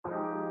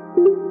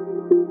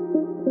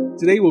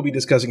Today we'll be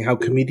discussing how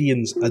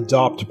comedians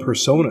adopt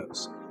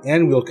personas,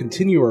 and we'll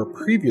continue our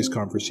previous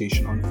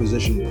conversation on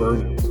physician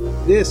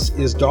burnout. This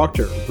is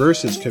Doctor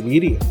versus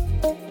Comedian.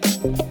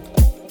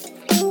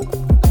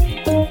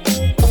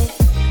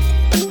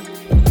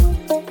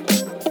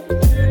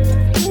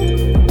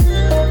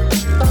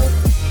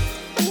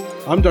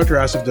 I'm Dr.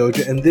 Asif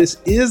Doja, and this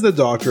is the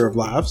Doctor of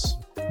Laughs.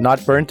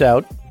 Not burnt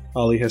out.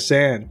 Ali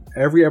Hassan.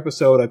 Every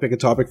episode, I pick a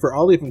topic for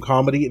Ali from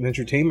comedy and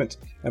entertainment,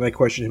 and I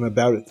question him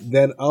about it.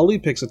 Then Ali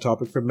picks a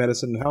topic from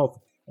medicine and health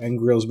and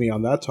grills me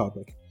on that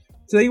topic.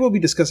 Today, we'll be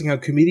discussing how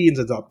comedians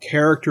adopt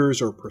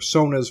characters or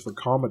personas for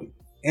comedy.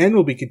 And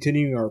we'll be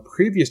continuing our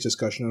previous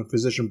discussion on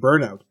physician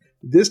burnout,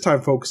 this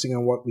time focusing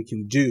on what we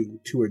can do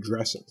to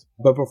address it.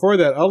 But before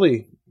that,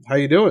 Ali, how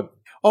you doing?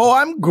 Oh,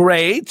 I'm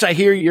great. I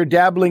hear you're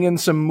dabbling in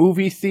some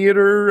movie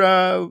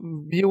theater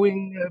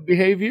viewing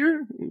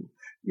behavior.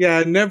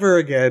 Yeah, never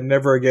again.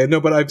 No,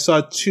 but I've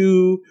saw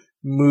 2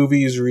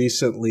 movies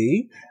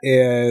recently,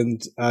 and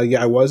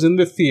I was in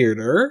the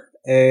theater.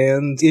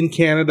 And in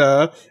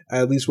Canada,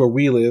 at least where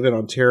we live in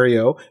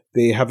Ontario,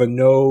 they have a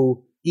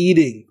no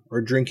eating or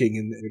drinking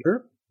in the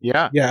theater.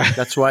 Yeah.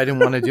 That's why I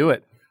didn't want to do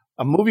it.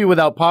 A movie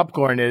without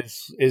popcorn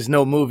is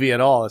no movie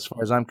at all, as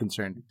far as I'm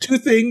concerned. 2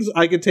 things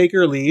I could take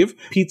or leave: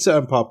 pizza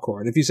and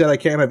popcorn. If you said I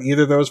can't have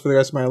either of those for the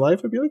rest of my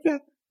life, I'd be like, yeah,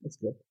 that's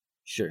good.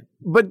 Sure.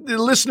 But the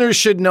listeners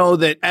should know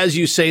that as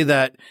you say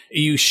that,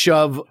 you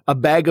shove a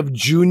bag of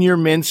Junior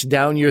Mints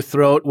down your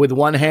throat with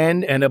one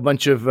hand and a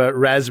bunch of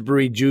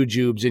raspberry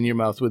jujubes in your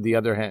mouth with the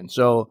other hand.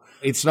 So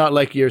it's not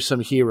like you're some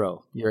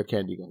hero. You're a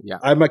candy guy. Yeah.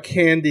 I'm a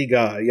candy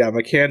guy. Yeah, I'm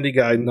a candy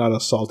guy, not a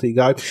salty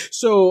guy.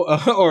 So,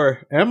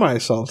 or am I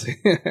salty?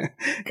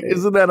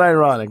 Isn't that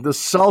ironic? The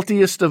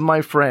saltiest of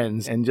my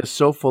friends and just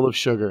so full of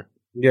sugar.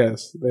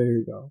 Yes, there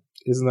you go.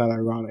 Isn't that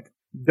ironic?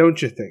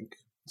 Don't you think?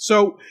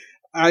 So,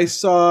 I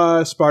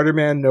saw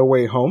Spider-Man No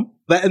Way Home.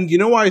 And you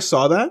know why I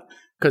saw that?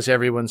 Because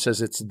everyone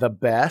says it's the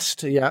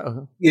best. Yeah.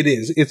 It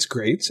is. It's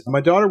great.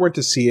 My daughter went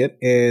to see it,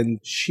 and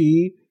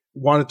she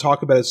wanted to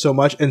talk about it so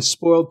much and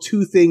spoiled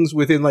 2 things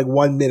within like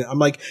 1 minute. I'm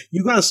like,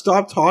 you got to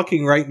stop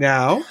talking right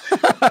now.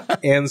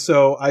 And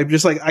so I'm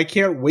just like, I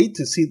can't wait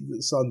to see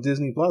this on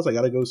Disney Plus. I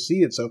got to go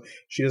see it so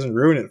she doesn't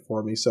ruin it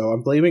for me. So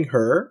I'm blaming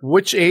her.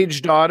 Which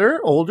age daughter?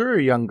 Older or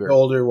younger? The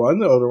older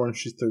one,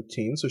 she's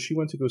 13. So she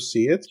went to go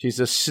see it. She's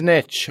a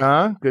snitch,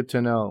 huh? Good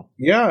to know.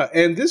 Yeah.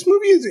 And this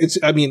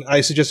movie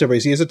I suggest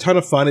everybody see it. It's a ton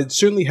of fun. It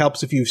certainly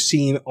helps if you've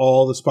seen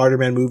all the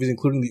Spider-Man movies,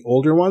 including the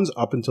older ones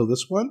up until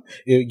this one.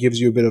 It gives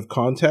you a bit of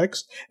context.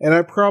 And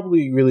I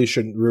probably really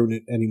shouldn't ruin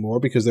it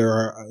anymore because there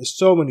are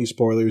so many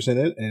spoilers in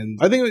it. And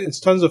I think it's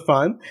tons of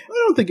fun.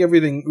 I don't think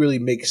everything really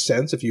makes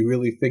sense if you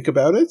really think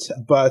about it,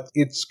 but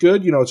it's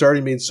good. You know, it's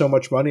already made so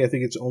much money. I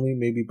think it's only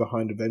maybe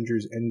behind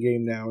Avengers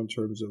Endgame now in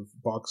terms of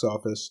box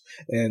office.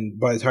 And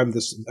by the time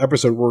this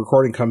episode we're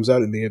recording comes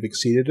out, it may have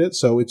exceeded it.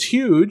 So it's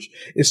huge.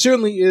 It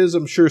certainly is,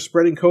 I'm sure,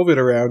 spreading COVID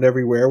around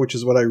everywhere, which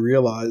is what I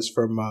realized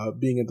from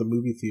being at the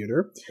movie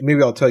theater.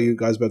 Maybe I'll tell you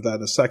guys about that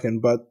in a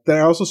second. But then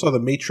I also saw The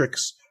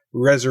Matrix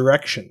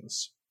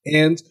Resurrections.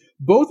 And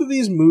both of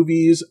these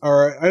movies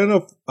are, I don't know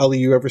if, Ali,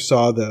 you ever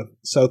saw the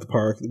South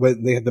Park,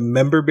 when they had the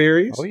member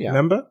berries. Oh, yeah.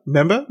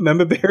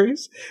 Member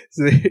berries?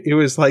 So it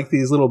was like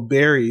these little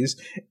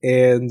berries.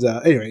 And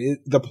anyway,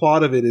 the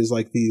plot of it is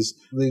like these,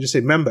 they just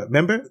say member,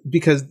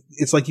 because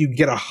it's like you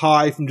get a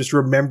high from just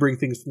remembering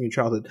things from your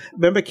childhood.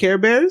 Member Care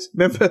Bears?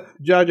 Member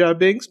Jar Jar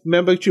Binks?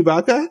 Member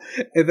Chewbacca?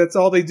 And that's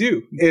all they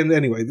do. And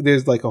anyway,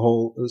 there's like a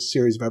whole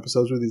series of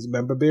episodes with these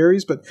member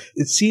berries, but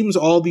it seems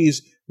all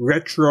these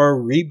retro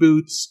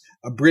reboots,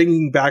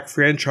 bringing back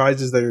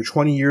franchises that are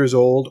 20 years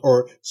old,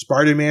 or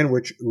Spider-Man,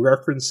 which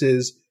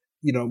references,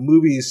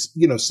 movies,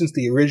 since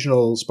the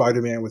original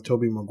Spider-Man with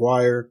Tobey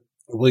Maguire,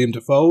 William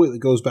Dafoe. It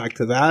goes back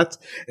to that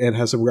and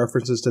has some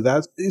references to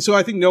that. So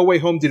I think No Way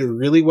Home did it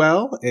really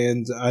well.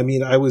 And I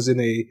mean, I was in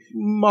a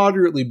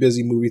moderately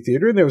busy movie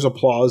theater and there was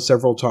applause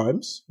several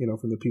times,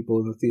 from the people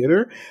in the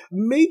theater.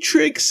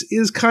 Matrix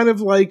is kind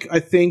of like, I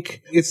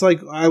think it's like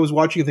I was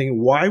watching and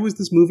thinking, why was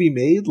this movie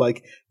made?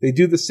 Like they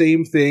do the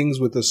same things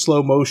with the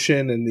slow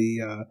motion and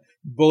the,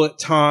 bullet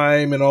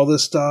time and all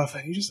this stuff.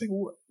 And you're just like,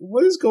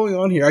 what is going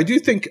on here? I do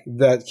think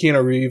that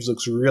Keanu Reeves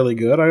looks really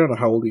good. I don't know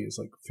how old he is,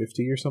 like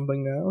 50 or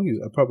something now. He's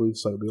probably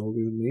slightly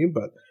older than me,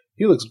 but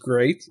he looks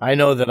great. I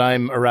know that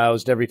I'm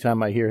aroused every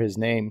time I hear his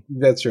name.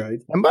 That's right.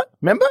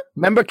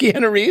 Remember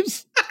Keanu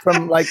Reeves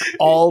from like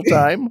all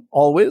time,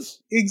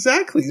 always?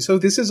 Exactly. So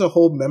this is a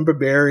whole member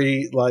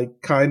berry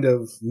like kind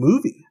of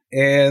movie.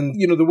 And,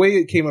 the way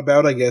it came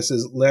about, I guess,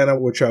 is Lana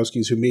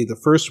Wachowski's, who made the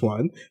first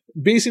one.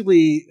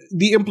 Basically,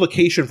 the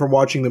implication from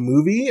watching the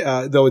movie,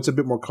 though it's a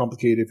bit more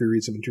complicated if you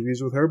read some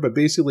interviews with her, but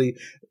basically,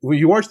 when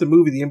you watch the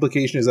movie, the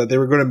implication is that they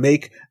were going to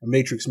make a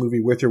Matrix movie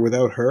with or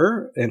without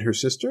her and her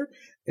sister.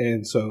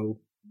 And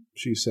so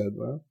she said,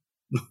 well,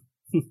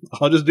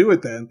 I'll just do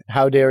it then.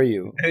 How dare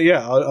you?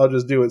 Yeah, I'll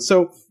just do it.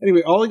 So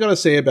anyway, all I got to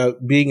say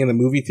about being in a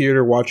movie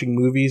theater watching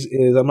movies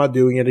is I'm not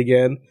doing it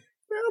again.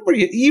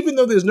 Even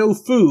though there's no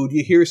food,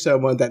 you hear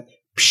someone that,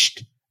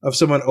 psht, of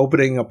someone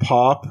opening a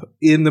pop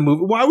in the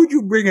movie. Why would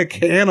you bring a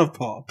can of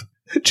pop?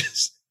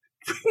 Just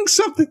bring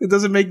something that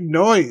doesn't make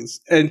noise.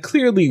 And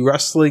clearly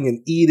wrestling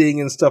and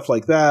eating and stuff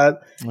like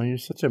that. Oh, you're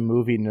such a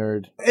movie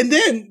nerd. And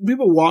then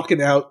people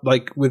walking out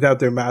like without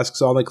their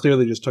masks on, they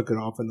clearly just took it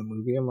off in the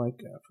movie. I'm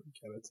like, yeah,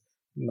 forget it.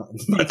 I'm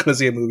not going to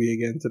see a movie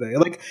again today.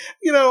 Like,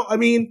 I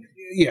mean,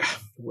 yeah,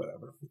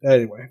 whatever.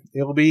 Anyway,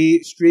 it'll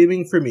be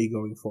streaming for me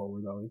going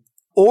forward, Ollie.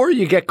 Or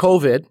you get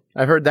COVID.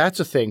 I've heard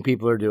that's a thing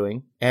people are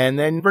doing. And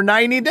then for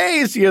 90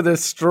 days, you're the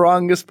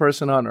strongest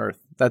person on earth.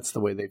 That's the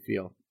way they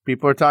feel.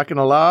 People are talking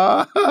a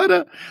lot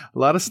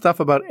of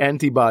stuff about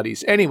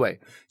antibodies. Anyway,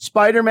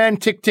 Spider-Man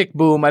Tick, Tick,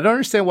 Boom. I don't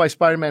understand why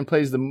Spider-Man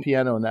plays the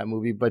piano in that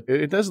movie, but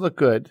it does look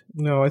good.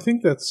 No, I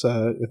think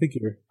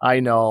you're... I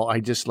know. I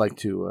just like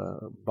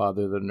to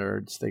bother the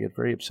nerds. They get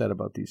very upset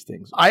about these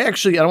things. I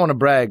don't want to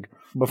brag,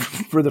 but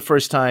for the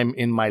first time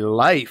in my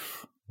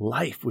life,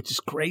 which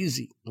is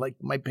crazy. Like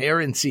my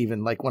parents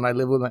even, like when I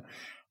live with my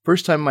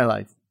first time in my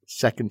life,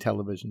 second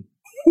television.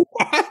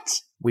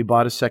 What? We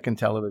bought a second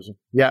television.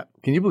 Yeah.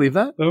 Can you believe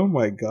that? Oh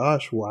my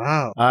gosh.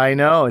 Wow. I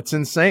know. It's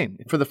insane.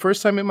 For the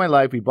first time in my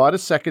life, we bought a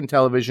second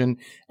television,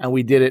 and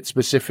we did it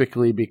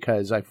specifically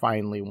because I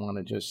finally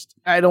want to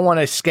I don't want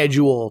to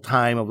schedule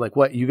time of like,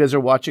 what, you guys are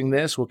watching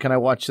this? Well, can I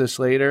watch this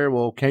later?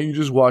 Well, can't you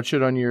just watch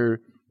it on your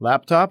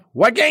laptop?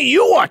 Why can't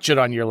you watch it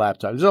on your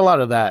laptop? There's a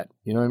lot of that.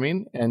 You know what I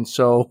mean? And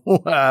so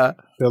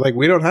they're like,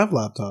 we don't have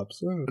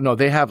laptops. Oh. No,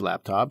 they have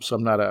laptops.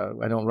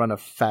 I don't run a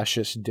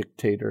fascist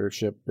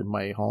dictatorship in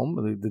my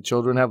home. The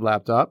children have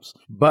laptops,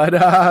 but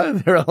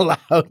they're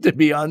allowed to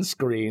be on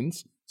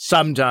screens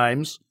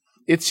sometimes.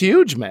 It's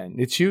huge, man.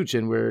 It's huge.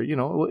 And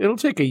it'll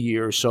take a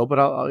year or so, but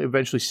I'll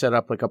eventually set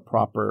up like a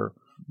proper,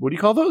 what do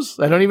you call those?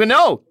 I don't even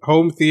know.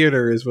 Home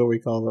theater is what we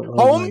call them.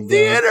 Home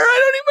theater?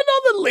 I don't even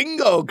know the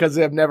lingo because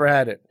I've never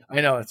had it. I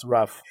know, it's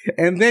rough.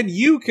 And then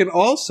you can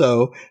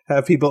also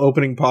have people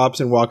opening pops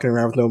and walking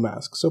around with no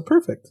masks. So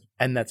perfect.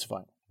 And that's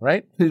fine,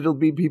 right? It'll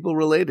be people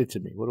related to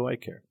me. What do I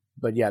care?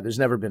 But yeah, there's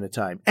never been a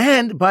time.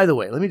 And by the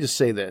way, let me just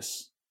say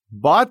this.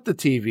 Bought the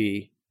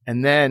TV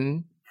and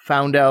then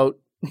found out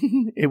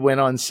it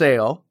went on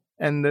sale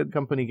and the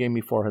company gave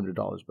me $400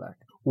 back.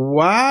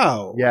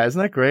 Wow. Yeah,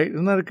 isn't that great?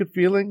 Isn't that a good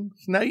feeling?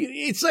 Now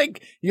it's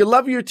like you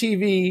love your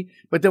TV,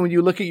 but then when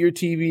you look at your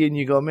TV and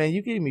you go, man,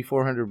 you gave me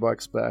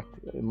 $400 back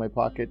in my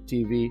pocket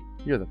TV.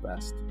 You're the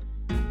best.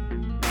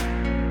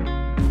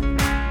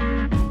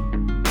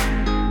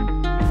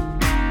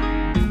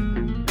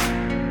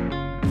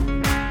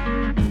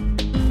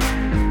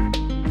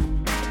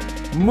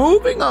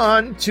 Moving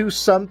on to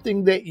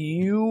something that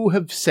you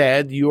have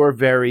said you're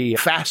very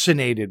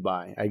fascinated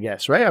by, I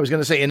guess, right? I was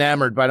going to say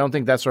enamored, but I don't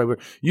think that's right.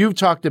 You've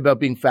talked about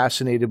being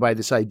fascinated by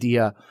this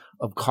idea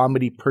of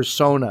comedy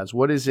personas.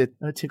 What is it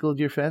that tickled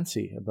your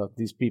fancy about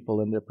these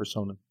people and their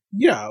persona?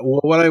 Yeah,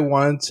 well, what I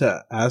wanted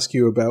to ask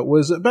you about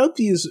was about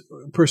these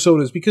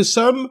personas, because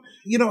some,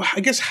 I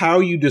guess how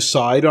you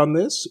decide on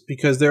this,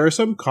 because there are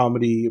some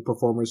comedy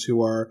performers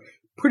who are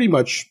pretty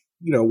much,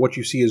 what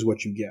you see is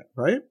what you get,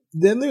 right?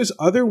 Then there's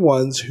other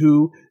ones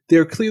who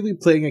they're clearly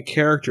playing a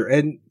character.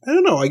 And I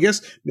don't know, I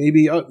guess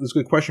maybe, this is a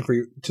good question for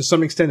you. To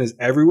some extent, is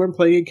everyone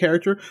playing a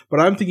character? But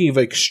I'm thinking of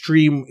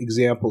extreme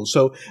examples.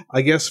 So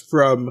I guess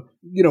from,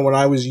 when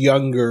I was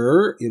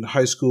younger in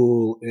high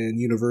school and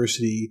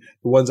university,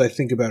 the ones I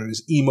think about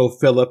is Emo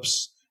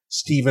Phillips,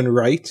 Stephen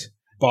Wright,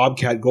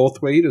 Bobcat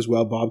Goldthwait as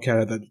well. Bobcat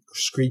had that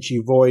screechy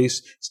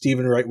voice.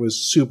 Stephen Wright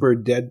was super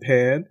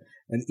deadpan.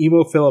 And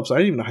Emo Phillips, I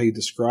don't even know how you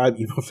describe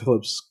Emo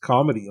Phillips'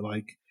 comedy.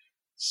 Like,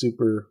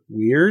 super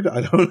weird?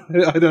 I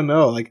don't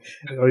know. Like,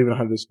 I don't even know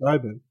how to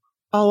describe it.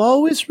 I'll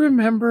always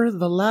remember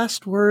the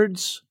last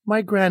words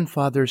my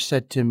grandfather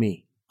said to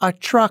me. A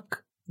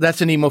truck.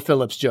 That's an Emo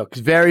Phillips joke. It's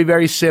very,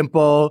 very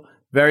simple.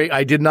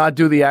 I did not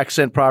do the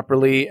accent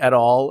properly at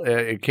all.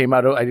 It came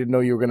out I didn't know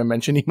you were going to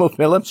mention Emo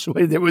Phillips.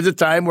 There was a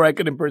time where I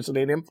could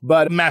impersonate him,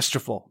 but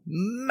masterful.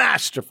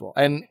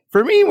 And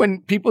for me,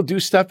 when people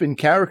do stuff in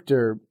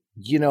character,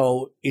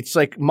 it's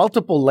like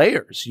multiple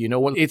layers,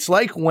 it's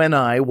like when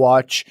I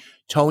watch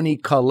Toni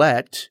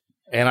Collette,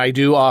 and I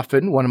do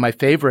often, one of my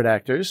favorite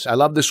actors. I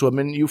love this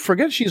woman. You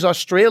forget she's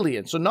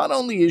Australian. So not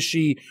only is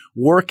she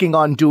working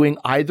on doing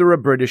either a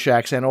British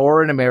accent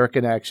or an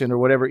American accent or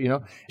whatever,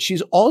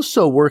 she's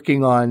also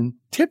working on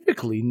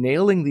typically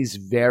nailing these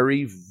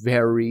very,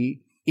 very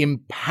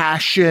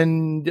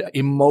impassioned,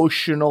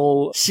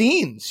 emotional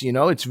scenes.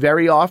 It's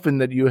very often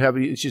that you have,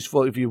 it's just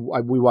full. We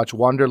watched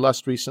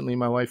Wanderlust recently,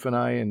 my wife and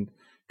I, and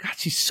God,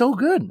 she's so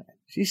good, man.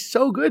 She's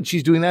so good.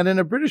 She's doing that in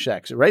a British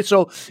accent, right?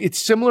 So it's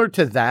similar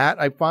to that,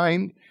 I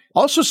find.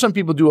 Also, some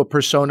people do a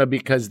persona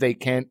because they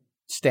can't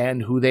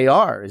stand who they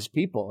are as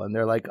people. And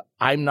they're like,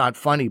 I'm not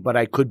funny, but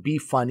I could be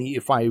funny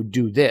if I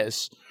do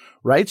this,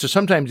 right? So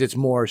sometimes it's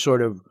more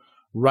sort of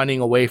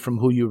running away from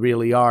who you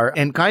really are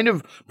and kind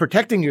of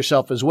protecting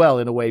yourself as well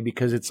in a way,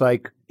 because it's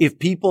like, if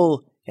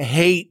people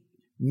hate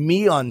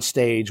me on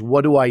stage,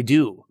 what do I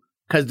do?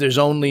 Because there's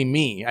only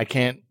me. I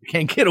can't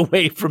get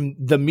away from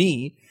the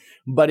me.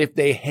 But if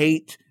they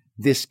hate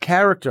this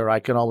character, I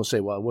can always say,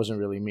 well, it wasn't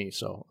really me.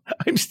 So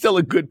I'm still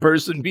a good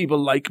person. People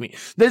like me.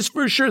 There's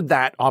for sure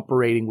that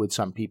operating with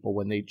some people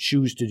when they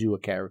choose to do a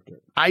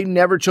character. I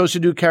never chose to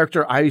do a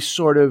character. I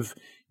sort of,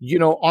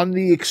 on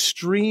the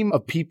extreme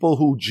of people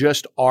who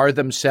just are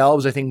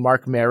themselves, I think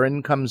Mark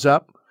Maron comes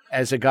up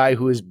as a guy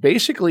who is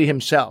basically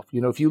himself.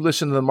 If you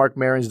listen to the Mark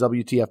Maron's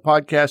WTF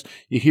podcast,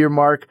 you hear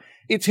Mark,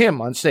 it's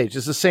him on stage.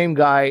 It's the same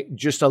guy,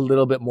 just a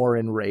little bit more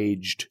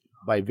enraged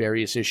by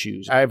various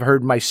issues. I've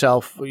heard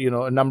myself,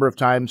 a number of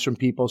times from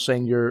people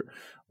saying you're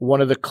one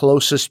of the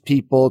closest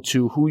people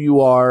to who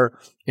you are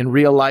in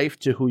real life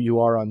to who you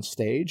are on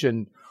stage.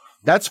 And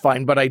that's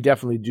fine, but I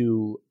definitely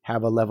do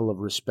have a level of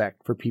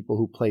respect for people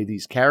who play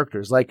these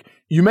characters. Like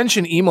you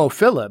mentioned Emo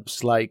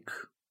Phillips, like,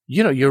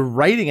 you're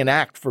writing an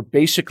act for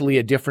basically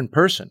a different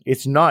person.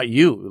 It's not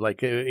you.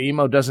 Like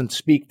Emo doesn't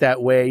speak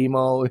that way.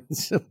 Emo,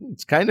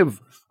 it's kind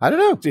of, I don't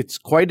know. It's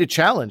quite a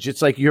challenge.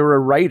 It's like you're a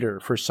writer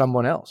for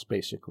someone else,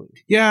 basically.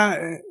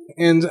 Yeah,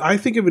 and I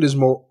think of it as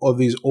more of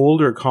these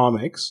older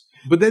comics.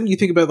 But then you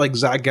think about like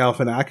Zach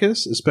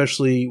Galifianakis,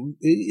 especially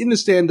in the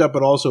stand-up,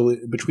 but also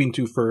Between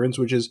Two Ferns,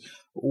 which is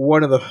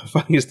one of the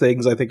funniest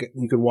things I think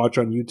you can watch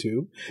on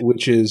YouTube,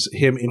 which is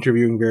him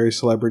interviewing various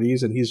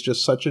celebrities, and he's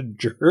just such a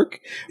jerk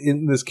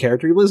in this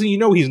character. Listen,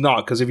 he's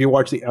not, because if you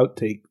watch the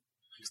outtake,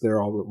 they're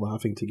all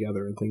laughing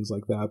together and things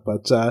like that.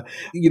 But,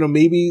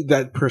 maybe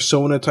that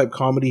persona type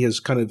comedy has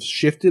kind of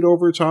shifted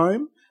over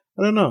time.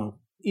 I don't know.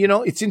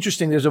 It's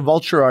interesting. There's a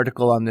Vulture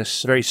article on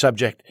this very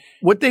subject.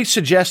 What they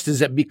suggest is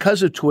that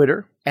because of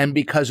Twitter and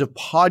because of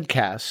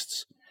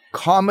podcasts,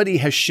 comedy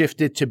has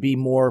shifted to be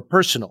more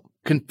personal,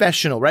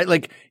 confessional, right?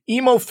 Like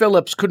Emo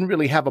Phillips couldn't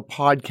really have a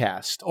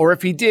podcast, or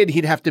if he did,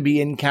 he'd have to be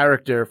in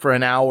character for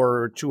an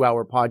hour or 2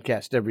 hour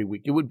podcast every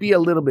week. It would be a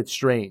little bit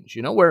strange,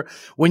 where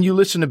when you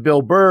listen to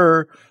Bill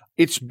Burr,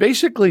 it's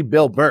basically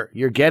Bill Burr.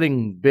 You're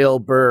getting Bill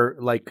Burr,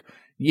 like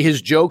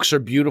his jokes are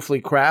beautifully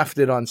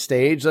crafted on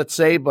stage, let's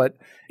say, but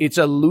it's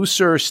a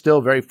looser,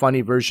 still very funny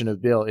version of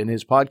Bill in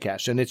his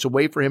podcast. And it's a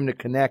way for him to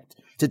connect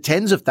to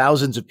tens of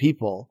thousands of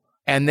people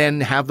and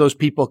then have those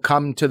people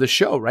come to the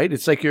show, right?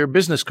 It's like your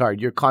business card.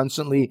 You're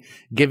constantly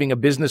giving a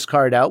business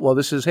card out. Well,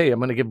 this is, hey, I'm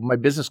going to give my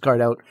business card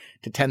out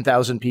to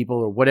 10,000 people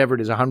or whatever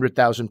it is,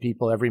 100,000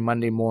 people every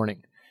Monday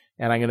morning.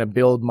 And I'm going to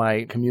build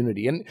my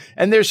community.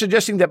 And they're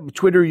suggesting that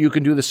Twitter, you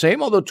can do the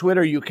same. Although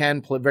Twitter, you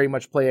can very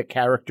much play a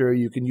character.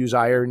 You can use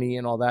irony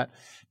and all that.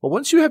 But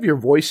once you have your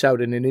voice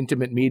out in an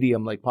intimate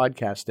medium like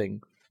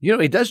podcasting,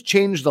 it does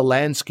change the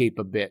landscape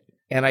a bit.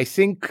 And I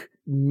think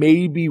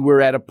maybe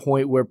we're at a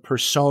point where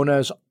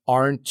personas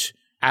aren't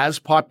as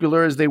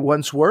popular as they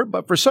once were.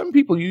 But for some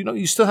people,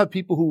 you still have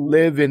people who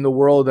live in the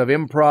world of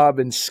improv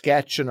and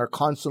sketch and are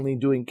constantly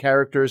doing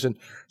characters. And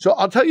so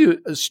I'll tell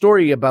you a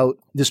story about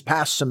this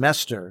past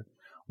semester.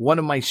 One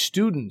of my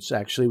students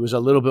actually was a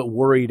little bit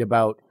worried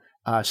about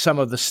some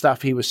of the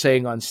stuff he was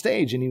saying on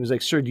stage. And he was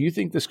like, sir, do you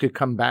think this could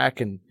come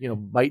back and,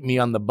 bite me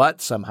on the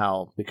butt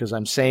somehow? Because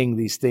I'm saying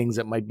these things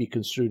that might be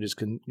construed as,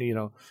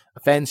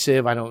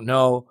 offensive. I don't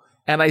know.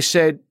 And I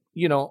said,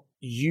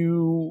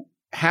 you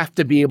have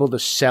to be able to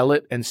sell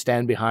it and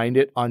stand behind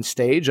it on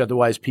stage.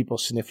 Otherwise, people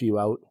sniff you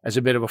out as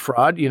a bit of a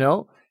fraud,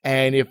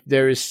 And if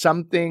there is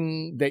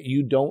something that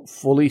you don't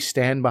fully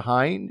stand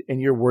behind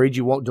and you're worried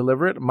you won't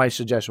deliver it, my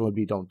suggestion would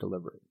be don't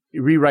deliver it.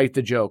 Rewrite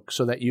the joke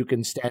so that you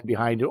can stand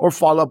behind it, or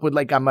follow up with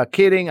like, I'm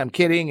kidding,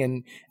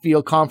 and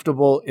feel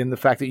comfortable in the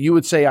fact that you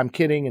would say I'm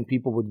kidding and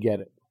people would get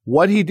it.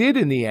 What he did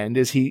in the end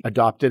is he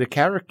adopted a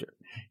character.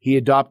 He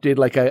adopted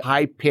like a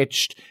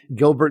high-pitched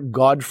Gilbert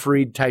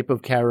Gottfried type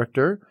of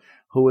character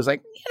who was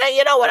like,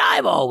 you know what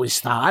I've always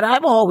thought.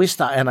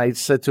 And I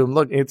said to him,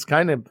 look, it's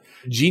kind of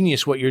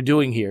genius what you're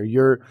doing here.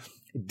 You're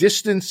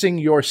distancing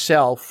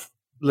yourself.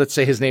 Let's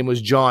say his name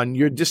was John.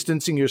 You're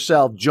distancing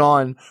yourself,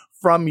 John,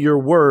 from your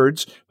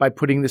words by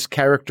putting this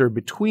character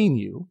between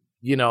you,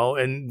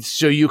 and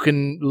so you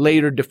can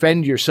later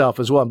defend yourself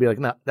as well and be like,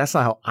 no, that's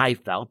not how I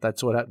felt.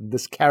 That's what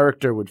this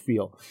character would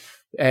feel.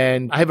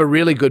 And I have a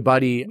really good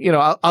buddy,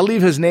 I'll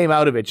leave his name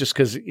out of it just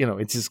because,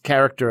 it's his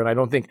character. And I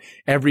don't think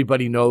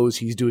everybody knows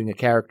he's doing a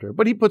character,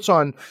 but he puts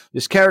on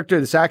this character,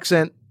 this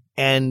accent.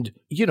 And,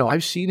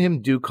 I've seen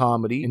him do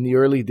comedy in the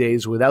early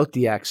days without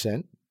the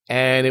accent.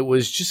 And it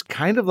was just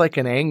kind of like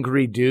an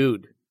angry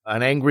dude,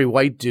 an angry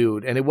white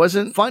dude. And it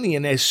wasn't funny.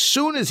 And as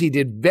soon as he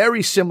did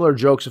very similar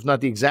jokes, if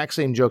not the exact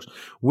same jokes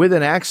with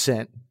an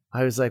accent,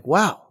 I was like,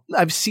 wow,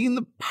 I've seen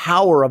the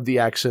power of the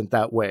accent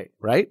that way,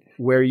 right?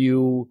 Where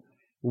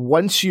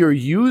once you're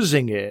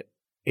using it,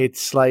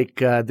 it's like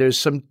there's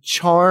some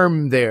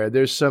charm there.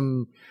 There's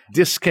some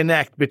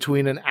disconnect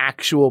between an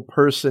actual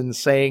person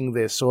saying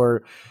this.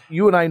 Or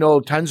you and I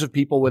know tons of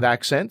people with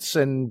accents,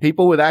 and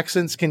people with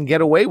accents can get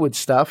away with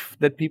stuff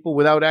that people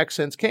without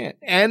accents can't.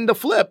 And the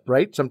flip,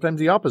 right? Sometimes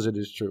the opposite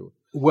is true.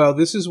 Well,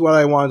 this is what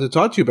I wanted to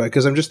talk to you about,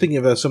 because I'm just thinking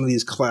about some of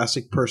these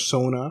classic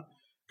persona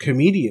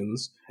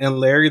comedians, and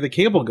Larry the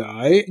Cable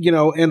Guy,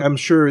 and I'm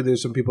sure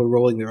there's some people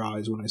rolling their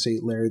eyes when I say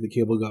Larry the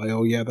Cable Guy.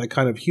 Oh yeah, that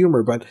kind of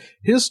humor. But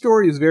his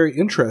story is very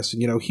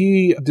interesting.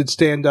 He did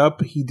stand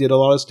up. He did a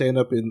lot of stand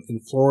up in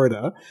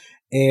Florida.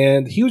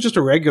 And he was just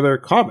a regular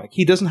comic.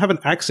 He doesn't have an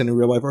accent in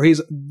real life, or he has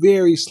a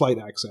very slight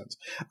accent,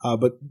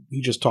 but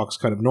he just talks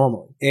kind of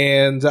normally.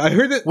 And I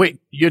heard that. Wait,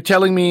 you're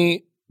telling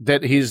me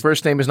that his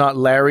first name is not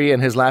Larry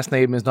and his last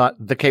name is not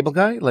the Cable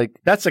Guy? Like,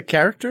 that's a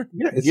character?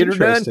 Yeah, it's Get her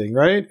interesting,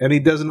 right? And he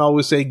doesn't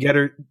always say he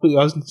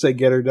doesn't say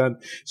get her done.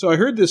 So I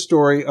heard this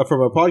story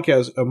from a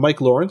podcast of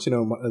Mike Lawrence,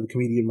 the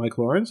comedian Mike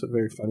Lawrence, a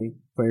very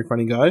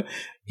funny guy.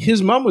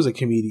 His mom was a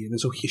comedian, and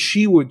so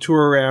she would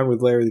tour around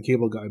with Larry the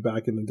Cable Guy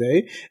back in the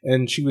day,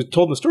 and she was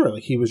told the story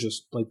like he was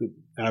just like the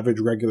average,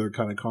 regular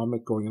kind of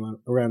comic going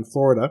around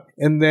Florida,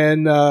 and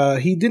then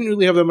he didn't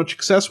really have that much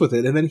success with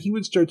it, and then he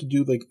would start to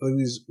do like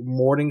these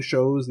morning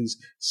shows, these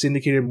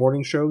syndicated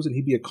morning shows, and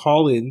he'd be a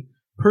call-in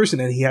person,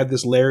 and he had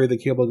this Larry the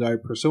Cable Guy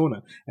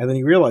persona, and then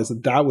he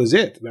realized that was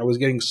it, that was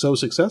getting so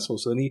successful,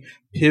 so then he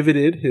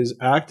pivoted his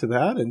act to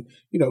that, and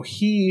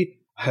he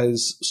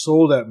has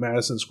sold at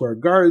Madison Square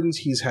Gardens.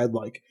 He's had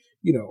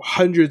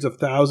hundreds of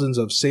thousands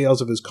of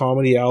sales of his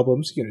comedy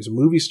albums. He's a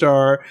movie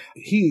star.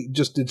 He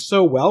just did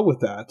so well with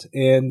that.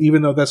 And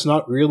even though that's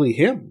not really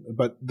him,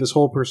 but this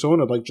whole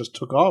persona just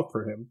took off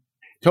for him.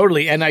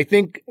 Totally. And I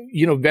think,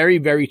 very,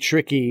 very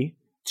tricky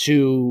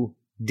to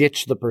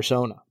ditch the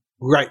persona.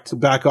 Right, to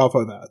back off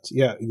on that.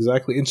 Yeah,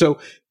 exactly. And so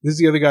this is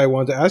the other guy I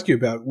wanted to ask you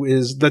about,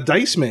 is the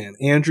Dice Man,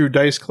 Andrew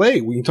Dice Clay.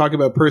 When you talk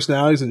about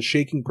personalities and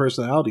shaking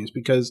personalities,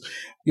 because,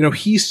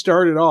 he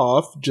started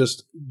off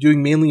just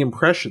doing mainly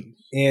impressions.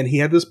 And he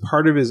had this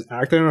part of his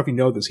act, I don't know if you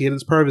know this, he had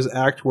this part of his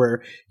act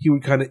where he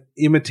would kind of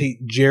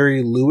imitate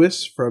Jerry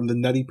Lewis from The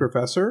Nutty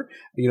Professor,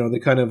 the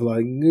kind of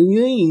that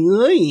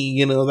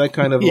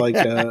kind of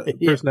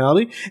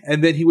personality.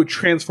 And then he would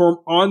transform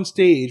on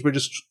stage, but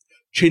just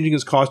changing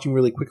his costume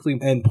really quickly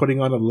and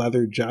putting on a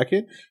leather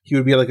jacket. He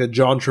would be like a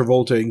John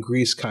Travolta in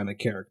Grease kind of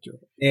character.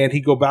 And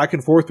he'd go back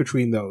and forth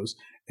between those.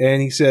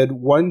 And he said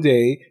one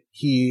day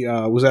he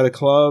was at a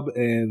club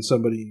and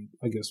somebody,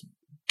 I guess,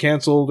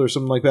 canceled or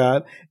something like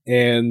that.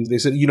 And they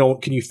said,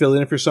 can you fill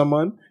in for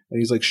someone? And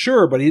he's like,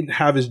 sure, but he didn't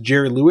have his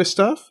Jerry Lewis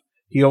stuff.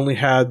 He only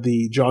had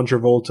the John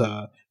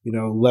Travolta,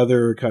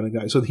 leather kind of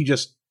guy. So he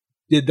just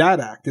did that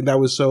act. And that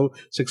was so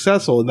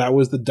successful. And that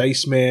was the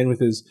Dice Man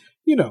with his,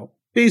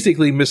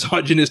 basically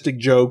misogynistic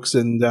jokes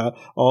and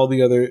all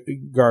the other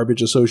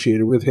garbage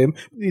associated with him.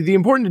 The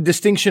important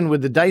distinction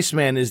with the Dice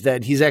Man is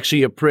that he's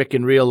actually a prick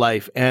in real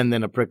life and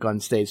then a prick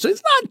on stage. So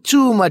it's not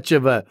too much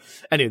of a...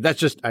 Anyway, that's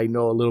just... I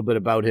know a little bit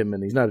about him,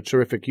 and he's not a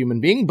terrific human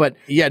being. But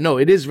yeah, no,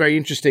 it is very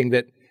interesting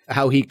that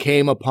how he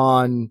came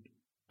upon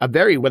a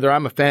very, whether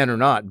I'm a fan or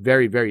not,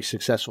 very, very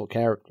successful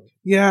character.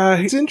 Yeah,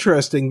 it's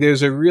interesting.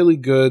 There's a really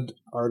good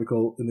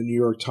article in the New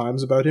York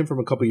Times about him from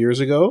a couple years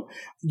ago,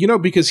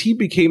 because he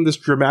became this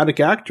dramatic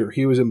actor.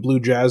 He was in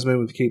Blue Jasmine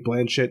with Cate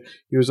Blanchett.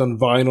 He was on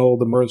Vinyl,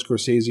 the Martin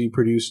Scorsese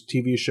produced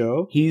TV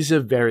show. He's a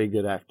very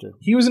good actor.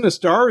 He was in A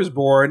Star Is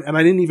Born, and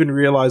I didn't even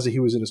realize that he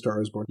was in A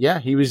Star Is Born. Yeah,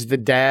 he was the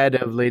dad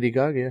of Lady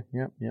Gaga.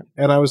 Yeah.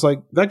 And I was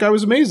like, that guy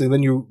was amazing.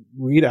 Then you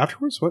read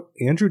afterwards, what?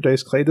 Andrew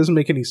Dice Clay? Doesn't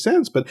make any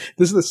sense. But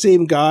this is the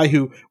same guy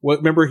who,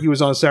 remember he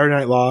was on Saturday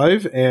Night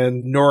Live,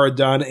 and Nora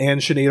Dunn and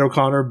Sinead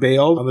O'Connor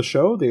bailed on the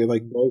show. They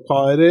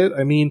boycotted it.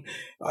 I mean,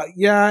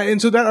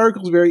 and so that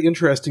article is very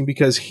interesting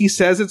because he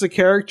says it's a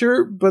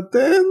character, but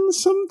then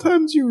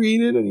sometimes you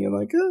read it and you're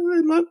like,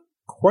 I'm not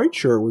quite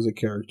sure it was a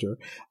character.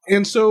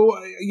 And so,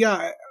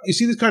 you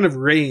see this kind of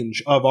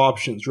range of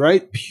options,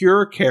 right?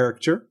 Pure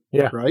character,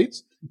 right?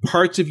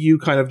 Parts of you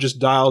kind of just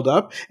dialed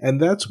up.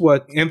 And that's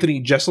what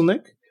Anthony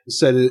Jeselnik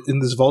said in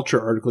this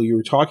Vulture article you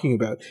were talking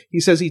about. He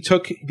says he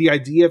took the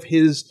idea of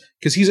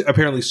because he's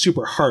apparently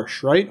super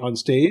harsh, right, on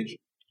stage.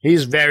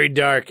 He's very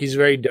dark. He's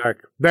very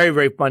dark. Very,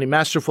 very funny.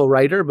 Masterful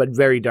writer, but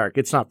very dark.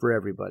 It's not for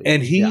everybody.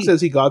 And he says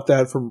he got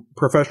that from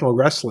professional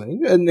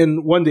wrestling. And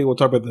then one day we'll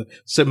talk about the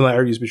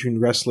similarities between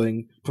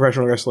wrestling,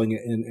 professional wrestling,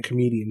 and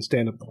comedian,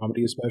 stand-up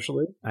comedy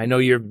especially. I know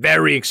you're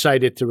very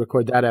excited to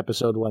record that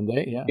episode one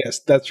day. Yeah. Yes,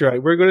 that's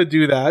right. We're going to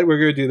do that.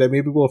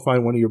 Maybe we'll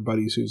find one of your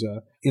buddies who's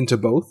into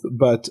both.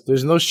 But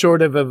there's no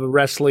shortage of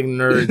wrestling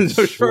nerds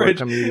or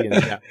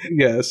comedians. Yeah.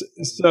 Yes.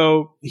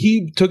 So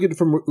he took it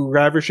from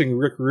ravishing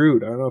Rick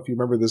Rude. I don't know if you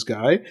remember this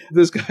guy.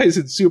 This guy's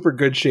in super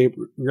good shape,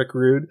 Rick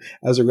Rude,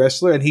 as a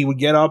wrestler, and he would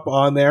get up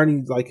on there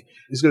and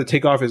he's going to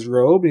take off his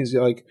robe, and he's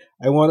like,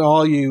 I want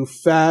all you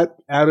fat,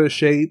 out of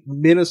shape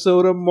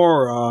Minnesota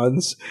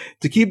morons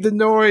to keep the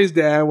noise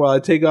down while I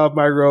take off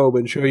my robe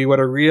and show you what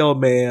a real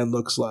man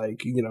looks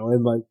like,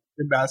 and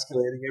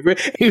emasculating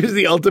everybody. He was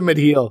the ultimate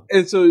heel.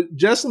 And so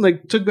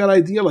Jesselnick took that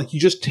idea, you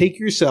just take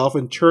yourself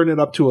and turn it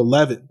up to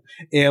 11.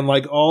 And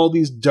all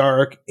these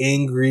dark,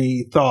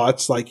 angry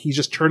thoughts, he's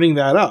just turning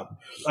that up.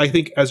 I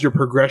think as your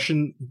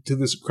progression to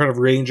this kind of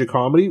range of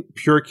comedy,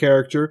 pure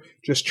character,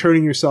 just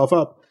turning yourself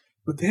up.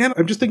 But then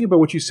I'm just thinking about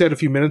what you said a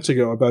few minutes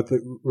ago about the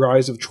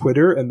rise of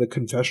Twitter and the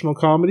confessional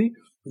comedy.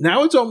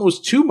 Now it's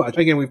almost too much.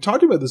 Again, we've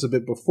talked about this a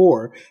bit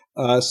before.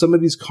 Some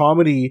of these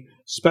comedy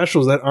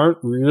specials that aren't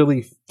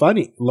really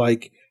funny,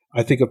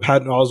 I think of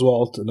Patton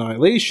Oswalt,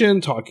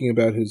 Annihilation, talking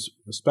about his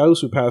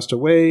spouse who passed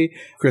away,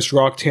 Chris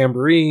Rock,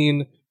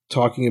 Tambourine,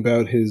 talking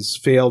about his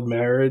failed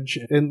marriage.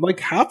 And like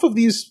half of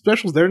these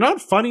specials, they're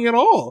not funny at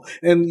all.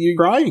 And you're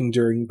crying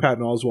during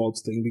Patton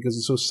Oswalt's thing because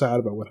it's so sad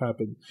about what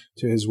happened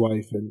to his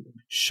wife. And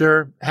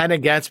sure, Hannah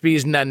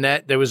Gadsby's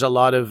Nanette, there was a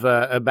lot of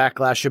a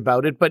backlash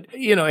about it. But,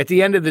 at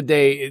the end of the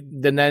day,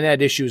 the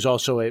Nanette issue is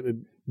also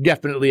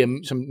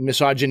definitely some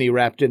misogyny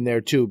wrapped in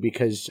there too,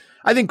 because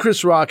I think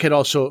Chris Rock had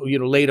also,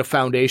 laid a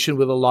foundation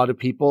with a lot of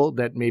people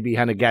that maybe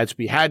Hannah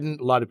Gadsby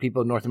hadn't. A lot of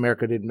people in North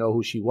America didn't know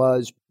who she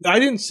was. I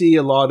didn't see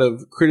a lot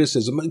of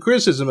criticism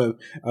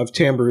of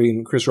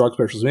Tambourine Chris Rock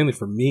specials, mainly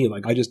for me.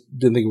 Like, I just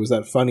didn't think it was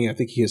that funny. I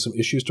think he has some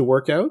issues to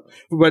work out.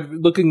 But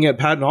looking at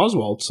Patton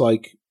Oswalt, it's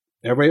like,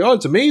 everybody,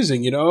 it's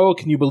amazing,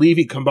 can you believe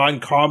he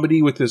combined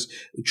comedy with this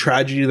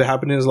tragedy that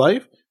happened in his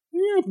life?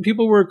 Yeah,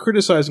 people were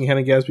criticizing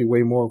Hannah Gadsby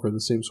way more for the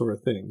same sort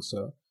of thing.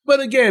 So, but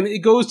again, it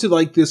goes to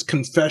like this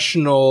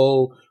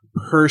confessional,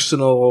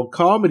 personal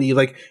comedy.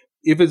 Like,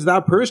 if it's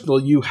that personal,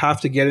 you have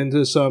to get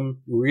into some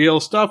real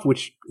stuff,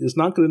 which is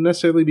not going to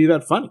necessarily be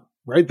that funny,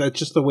 right? That's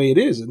just the way it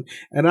is.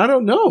 And I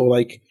don't know,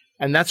 like,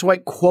 and that's why,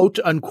 quote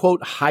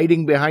unquote,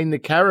 hiding behind the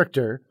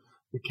character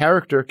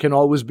can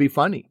always be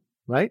funny,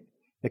 right?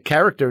 The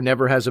character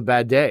never has a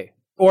bad day.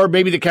 Or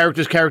maybe the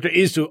character's character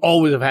is to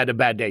always have had a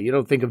bad day. You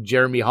don't think of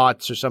Jeremy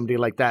Hotz or somebody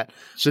like that.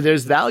 So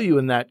there's value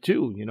in that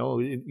too.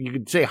 You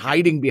could say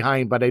hiding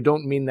behind, but I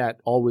don't mean that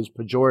always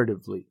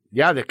pejoratively.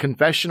 Yeah, the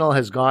confessional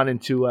has gone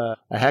into a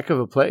heck of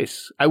a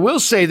place. I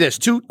will say this,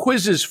 2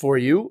 quizzes for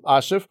you,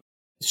 Asif.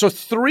 So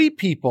 3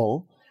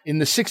 people in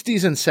the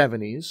 60s and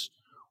 70s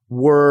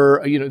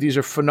were, these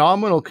are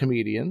phenomenal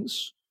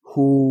comedians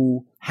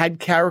who had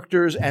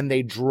characters and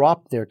they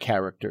dropped their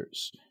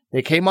characters.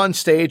 They came on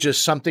stage as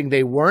something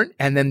they weren't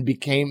and then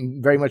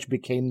very much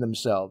became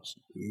themselves.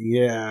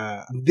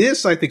 Yeah.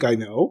 This I think I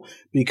know,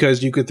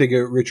 because you could think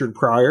of Richard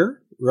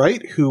Pryor,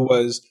 right?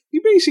 He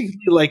basically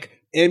like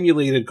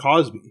emulated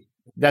Cosby.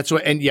 That's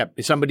what, and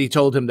somebody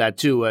told him that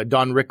too.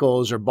 Don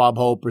Rickles or Bob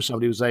Hope or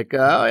somebody was like,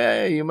 oh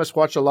yeah, you must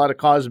watch a lot of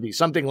Cosby,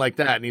 something like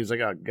that. And he was like,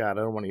 oh God,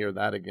 I don't want to hear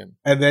that again.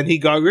 And then he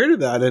got rid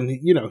of that, and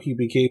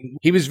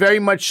he was very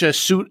much a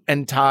suit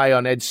and tie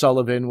on Ed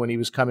Sullivan when he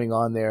was coming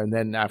on there, and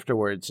then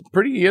afterwards,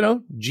 pretty,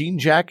 jean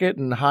jacket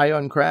and high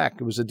on crack.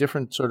 It was a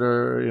different sort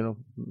of,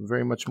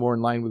 very much more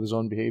in line with his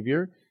own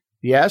behavior.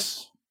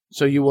 Yes.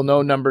 So you will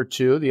know number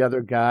 2, the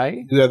other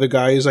guy. The other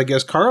guy is, I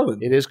guess, Carlin.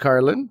 It is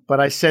Carlin, but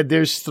I said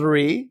there's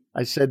 3.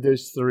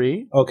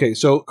 Okay,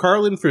 so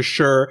Carlin for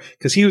sure,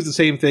 because he was the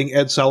same thing,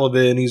 Ed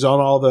Sullivan. He's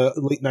on all the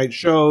late night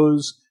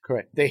shows.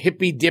 Correct. The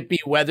hippy-dippy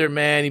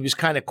weatherman. He was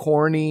kind of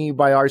corny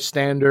by our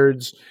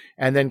standards,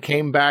 and then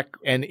came back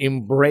and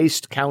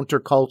embraced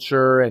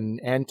counterculture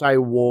and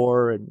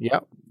anti-war, and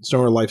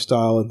stoner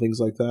lifestyle and things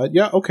like that.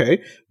 Yeah,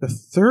 okay. The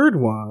third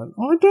one,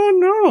 I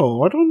don't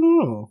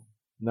know.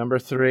 Number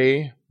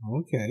 3.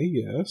 Okay,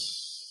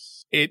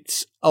 yes.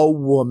 It's a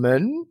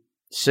woman,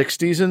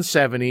 60s and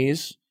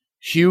 70s,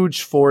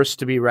 huge force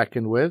to be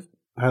reckoned with.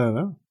 I don't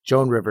know.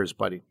 Joan Rivers,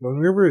 buddy. Joan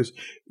Rivers.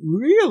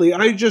 Really?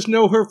 I just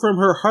know her from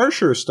her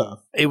harsher stuff.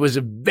 It was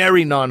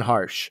very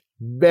non-harsh.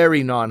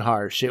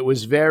 It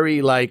was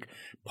very like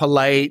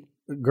polite,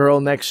 girl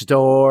next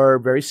door,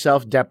 very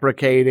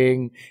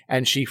self-deprecating,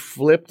 and she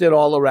flipped it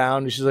all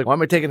around. She's like, why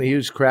am I taking a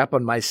huge crap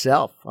on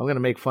myself? I'm going to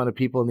make fun of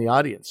people in the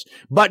audience.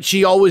 But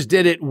she always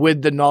did it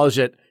with the knowledge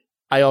that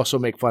I also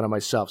make fun of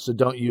myself, so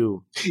don't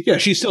you. Yeah,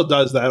 she still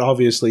does that,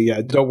 obviously.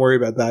 Yeah, don't worry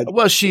about that.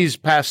 Well, she's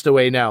passed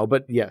away now,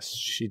 but yes,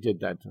 she did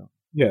that too.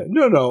 Yeah,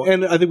 no.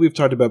 And I think we've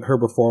talked about her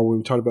before when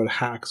we talked about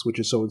Hacks, which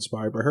is so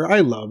inspired by her. I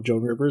love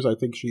Joan Rivers. I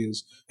think she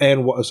is, I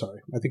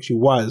think she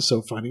was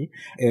so funny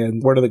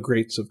and one of the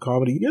greats of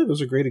comedy. Yeah,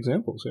 those are great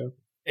examples, yeah.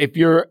 If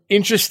you're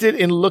interested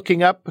in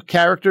looking up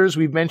characters,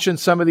 we've mentioned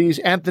some of these.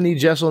 Anthony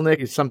Jeselnik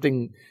is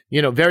something,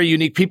 very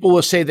unique. People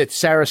will say that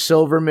Sarah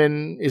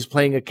Silverman is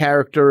playing a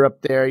character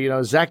up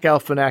there. Zach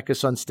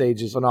Galifianakis on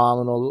stage is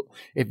phenomenal.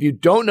 If you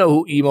don't know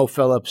who Emo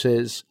Phillips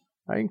is,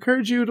 I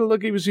encourage you to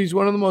look. He's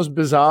one of the most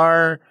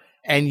bizarre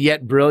and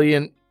yet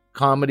brilliant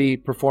comedy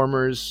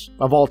performers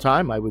of all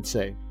time, I would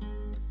say.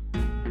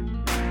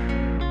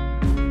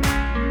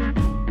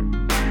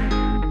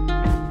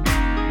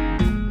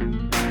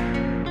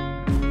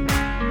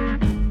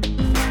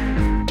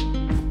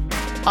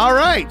 All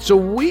right, so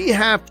we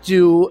have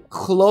to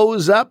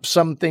close up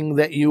something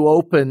that you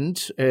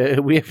opened.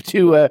 We have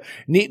to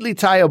neatly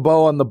tie a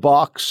bow on the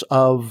box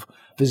of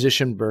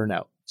physician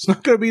burnout. It's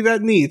not going to be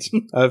that neat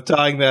of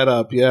tying that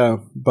up, yeah,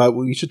 but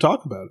we should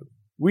talk about it.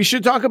 We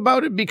should talk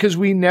about it because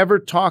we never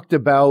talked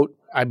about,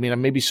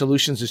 maybe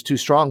solutions is too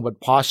strong, but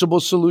possible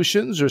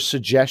solutions or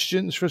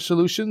suggestions for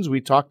solutions.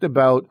 We talked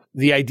about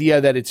the idea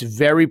that it's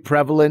very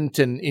prevalent.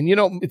 And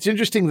it's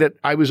interesting that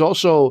I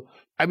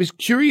was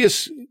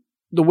curious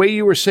the way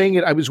you were saying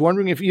it. I was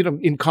wondering if,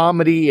 in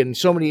comedy and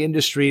so many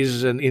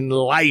industries and in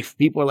life,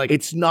 people are like,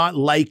 it's not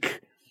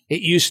like it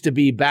used to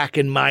be back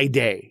in my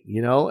day,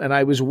 and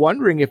I was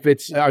wondering if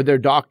are there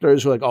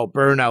doctors who are like, oh,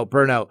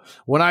 burnout.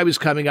 When I was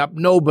coming up,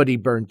 nobody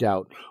burnt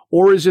out.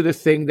 Or is it a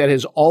thing that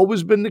has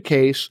always been the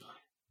case,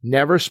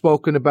 never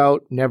spoken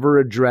about, never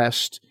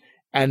addressed,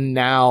 and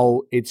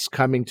now it's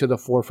coming to the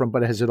forefront,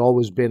 but has it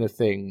always been a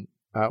thing?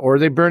 Or are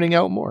they burning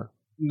out more?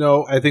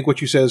 No, I think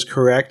what you said is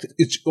correct.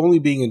 It's only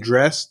being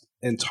addressed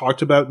and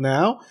talked about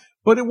now,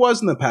 but it was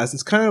in the past.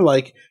 It's kind of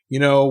like,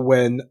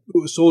 when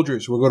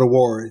soldiers will go to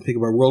war, think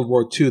about World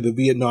War II, the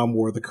Vietnam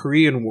War, the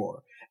Korean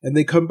War, and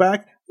they come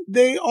back,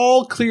 they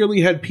all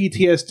clearly had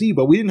PTSD,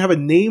 but we didn't have a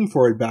name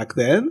for it back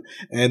then.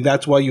 And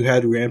that's why you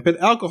had rampant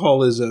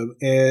alcoholism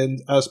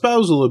and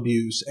spousal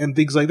abuse and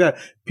things like that.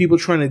 People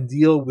trying to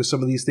deal with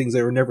some of these things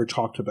that were never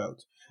talked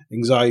about.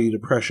 Anxiety,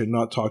 depression,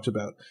 not talked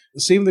about. The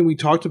same thing we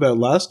talked about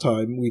last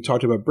time, we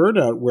talked about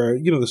burnout, where,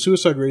 the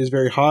suicide rate is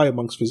very high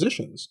amongst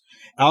physicians.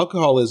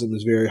 Alcoholism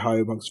is very high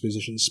amongst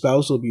physicians.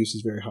 Spousal abuse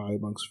is very high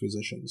amongst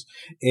physicians.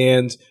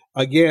 And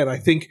again, I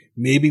think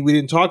maybe we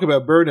didn't talk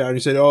about burnout and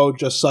you said, oh,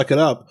 just suck it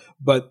up.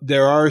 But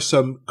there are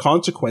some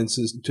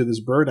consequences to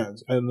this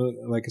burnout. And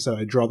like I said,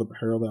 I draw the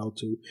parallel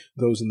to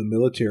those in the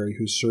military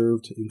who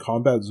served in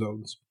combat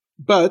zones.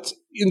 But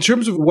in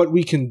terms of what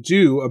we can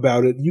do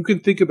about it, you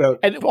can think about...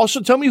 And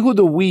also tell me who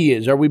the we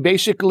is. Are we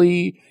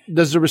basically...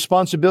 Does the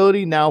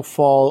responsibility now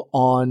fall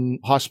on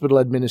hospital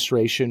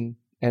administration?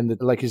 And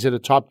is it a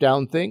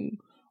top-down thing?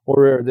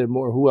 Or are there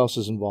more? Who else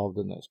is involved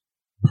in this?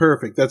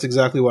 Perfect. That's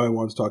exactly what I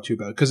want to talk to you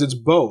about. Because it's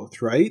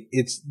both, right?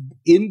 It's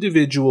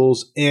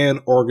individuals and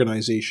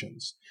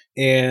organizations.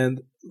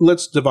 And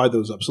let's divide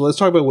those up. So let's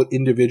talk about what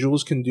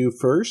individuals can do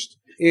first.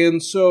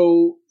 And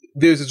so...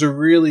 There's a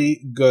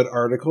really good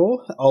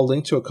article. I'll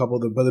link to a couple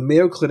of them, but the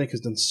Mayo Clinic has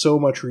done so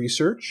much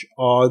research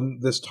on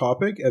this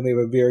topic, and they have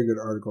a very good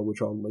article,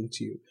 which I'll link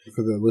to you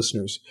for the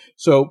listeners.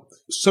 So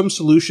some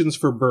solutions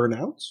for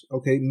burnout.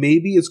 Okay.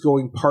 Maybe it's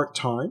going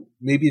part-time.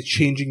 Maybe it's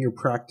changing your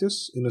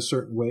practice in a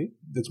certain way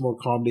that's more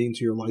accommodating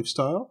to your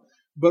lifestyle.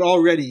 But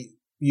already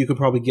you could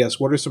probably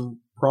guess what are some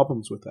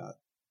problems with that.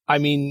 I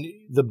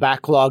mean, the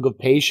backlog of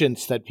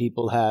patients that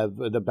people have,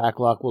 the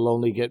backlog will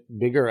only get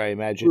bigger, I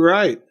imagine.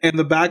 Right. And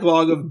the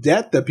backlog of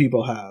debt that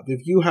people have.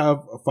 If you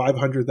have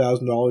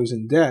 $500,000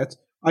 in debt,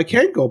 I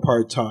can't go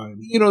part-time.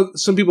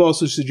 Some people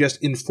also suggest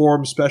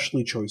informed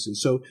specialty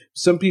choices. So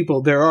some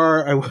people,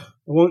 I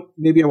won't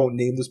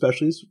name the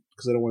specialties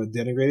because I don't want to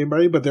denigrate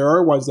anybody, but there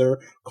are ones that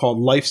are called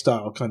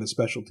lifestyle kind of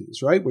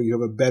specialties, right? Where you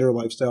have a better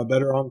lifestyle,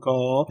 better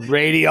on-call.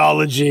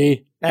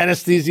 Radiology,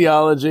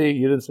 anesthesiology.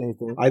 You didn't say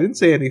anything. I didn't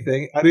say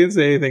anything. I didn't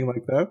say anything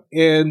like that.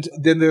 And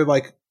then they're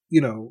like,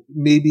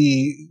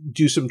 maybe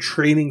do some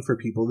training for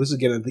people. This is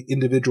again at the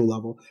individual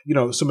level,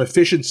 some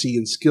efficiency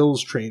and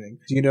skills training.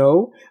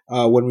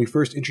 When we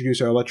first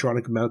introduced our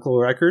electronic medical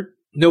record,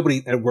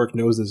 nobody at work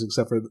knows this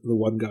except for the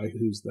one guy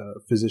who's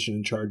the physician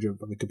in charge of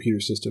the computer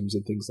systems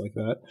and things like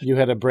that. You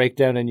had a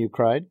breakdown and you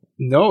cried?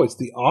 No, it's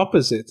the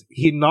opposite.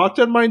 He knocked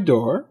on my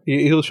door.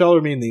 He shall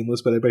remain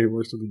nameless, but I bet he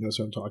works with me, knows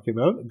what I'm talking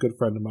about. A good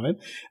friend of mine.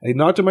 And he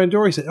knocked on my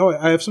door. He said,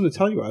 I have something to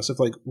tell you, Asif.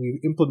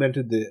 We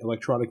implemented the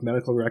electronic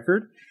medical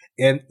record,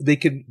 and they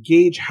can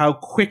gauge how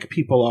quick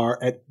people are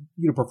at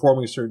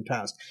performing a certain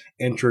task,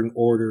 entering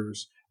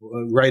orders,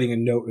 writing a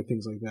note and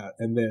things like that.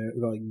 And they're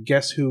like,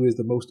 guess who is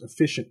the most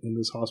efficient in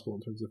this hospital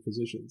in terms of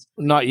physicians?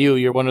 Not you.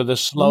 You're one of the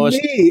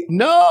slowest. Me.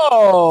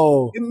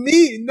 No.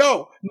 Me.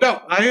 No.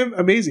 I am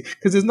amazing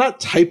because it's not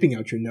typing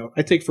out your note.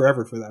 I take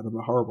forever for that. I'm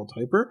a horrible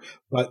typer.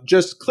 But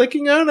just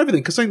clicking out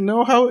everything because I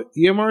know how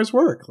EMRs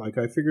work.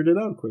 I figured it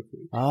out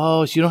quickly.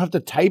 Oh, so you don't have to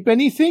type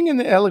anything in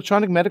the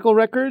electronic medical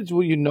records?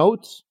 Will you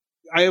notes?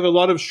 I have a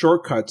lot of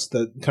shortcuts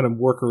that kind of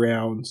work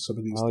around some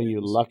of these things. Oh, you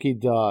lucky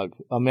dog.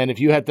 Oh, man, if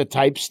you had to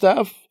type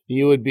stuff,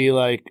 you would be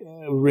like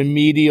a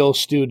remedial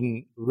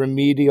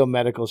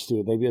medical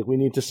student. They'd be like, we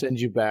need to send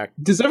you back.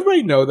 Does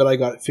everybody know that I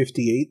got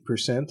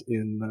 58%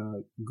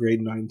 in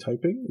grade 9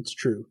 typing? It's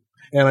true.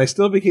 And I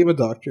still became a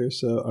doctor,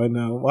 so I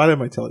know. Why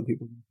am I telling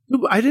people?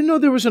 I didn't know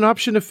there was an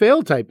option to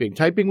fail typing.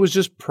 Typing was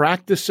just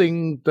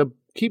practicing the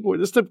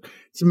keyboard.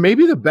 It's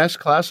maybe the best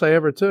class I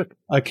ever took.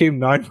 I came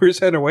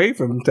 9% away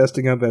from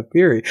testing out that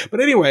theory.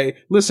 But anyway,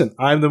 listen,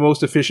 I'm the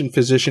most efficient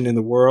physician in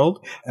the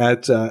world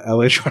at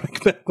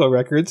electronic medical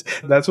records.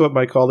 That's what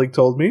my colleague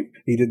told me.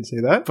 He didn't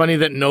say that. Funny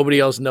that nobody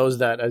else knows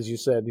that, as you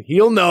said.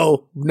 He'll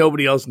know.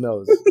 Nobody else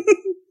knows.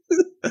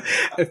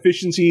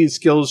 Efficiency,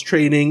 skills,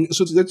 training.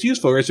 So that's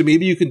useful, right? So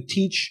maybe you can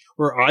teach,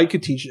 or I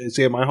could teach,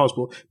 say at my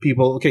hospital,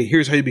 people, okay,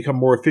 here's how you become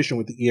more efficient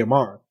with the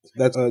EMR.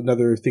 That's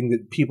another thing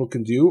that people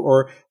can do,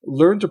 or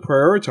learn to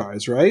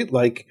prioritize, right?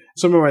 Like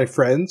some of my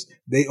friends,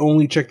 they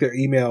only check their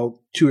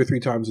email 2 or 3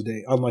 times a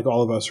day, unlike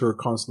all of us who are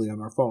constantly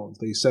on our phones.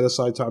 They set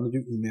aside time to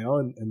do email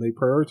and they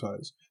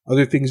prioritize.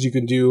 Other things you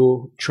can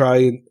do, try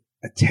and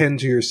attend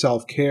to your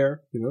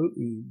self-care,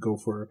 you go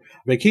for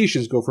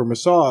vacations, go for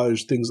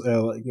massage, things,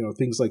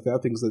 things like that,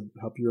 things that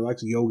help you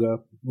relax, yoga,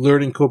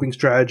 learning coping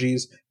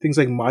strategies, things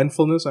like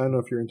mindfulness. I don't know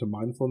if you're into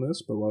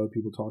mindfulness, but a lot of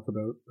people talk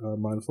about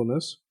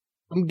mindfulness.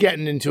 I'm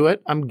getting into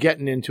it. I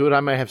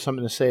might have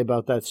something to say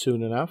about that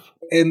soon enough.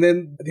 And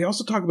then they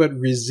also talk about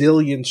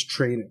resilience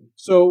training.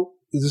 So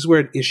this is where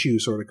an issue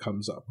sort of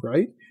comes up,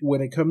 right?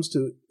 When it comes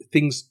to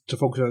things to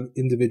focus on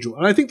individual.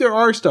 And I think there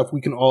are stuff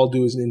we can all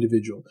do as an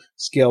individual.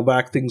 Scale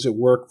back things at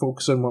work,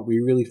 focus on what we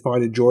really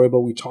find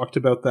enjoyable. We talked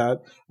about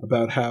that,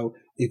 about how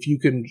if you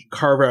can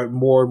carve out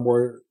more and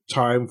more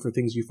time for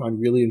things you find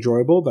really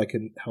enjoyable, that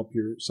can help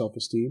your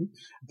self-esteem,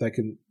 that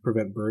can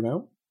prevent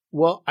burnout.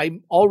 Well,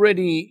 I'm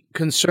already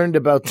concerned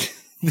about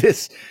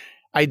this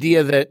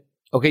idea that,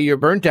 okay, you're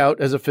burnt out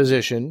as a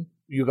physician.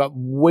 You got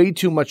way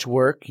too much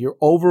work. You're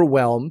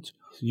overwhelmed.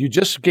 You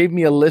just gave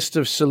me a list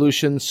of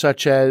solutions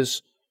such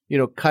as,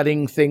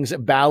 cutting things,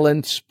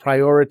 balance,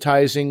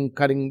 prioritizing,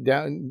 cutting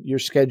down your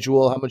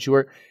schedule, how much you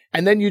work.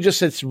 And then you just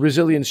said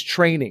resilience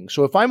training.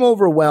 So if I'm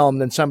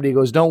overwhelmed and somebody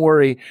goes, don't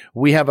worry,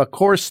 we have a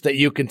course that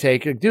you can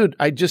take. Dude,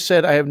 I just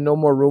said I have no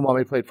more room on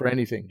my plate for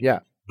anything. Yeah.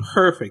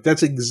 Perfect.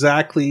 That's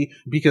exactly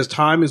because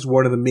time is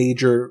one of the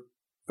major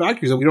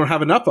factors that we don't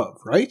have enough of,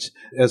 right?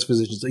 As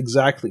physicians.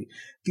 Exactly.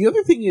 The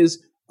other thing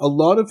is a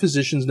lot of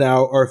physicians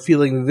now are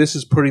feeling that this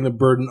is putting the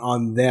burden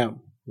on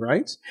them,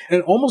 right?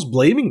 And almost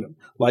blaming them.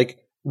 Like,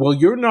 well,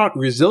 you're not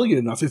resilient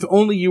enough. If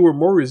only you were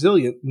more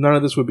resilient, none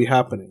of this would be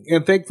happening.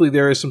 And thankfully,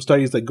 there are some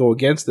studies that go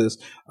against this.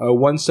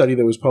 One study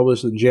that was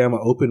published in JAMA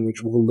Open,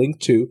 which we'll link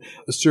to,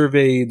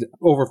 surveyed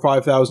over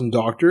 5,000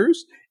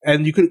 doctors,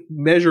 and you could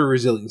measure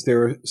resilience.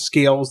 There are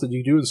scales that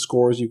you do and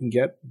scores you can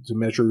get to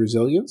measure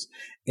resilience.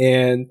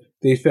 And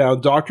they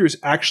found doctors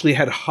actually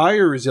had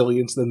higher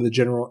resilience than the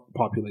general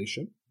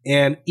population.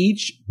 And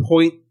each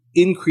point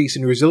increase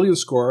in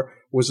resilience score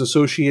was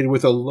associated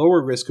with a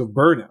lower risk of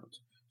burnout.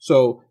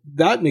 So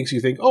that makes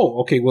you think, oh,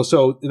 okay, well,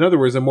 so in other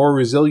words, the more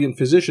resilient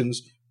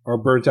physicians are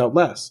burnt out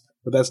less.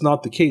 But that's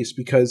not the case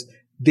because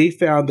they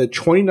found that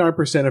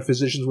 29% of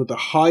physicians with the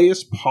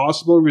highest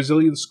possible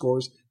resilience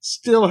scores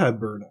still had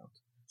burnout.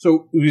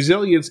 So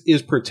resilience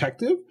is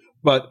protective,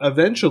 but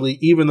eventually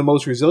even the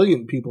most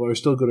resilient people are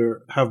still going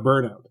to have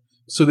burnout.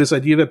 So this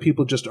idea that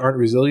people just aren't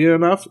resilient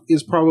enough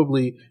is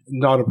probably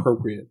not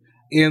appropriate.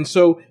 And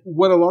so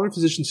what a lot of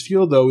physicians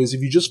feel, though, is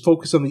if you just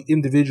focus on the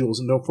individuals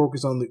and don't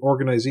focus on the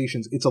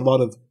organizations, it's a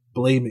lot of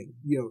blaming,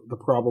 the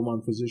problem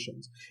on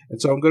physicians.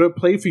 And so I'm going to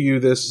play for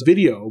you this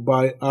video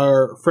by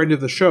our friend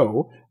of the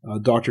show,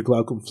 Dr.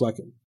 Glaucom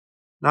Flecken.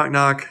 Knock,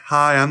 knock.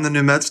 Hi, I'm the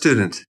new med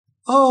student.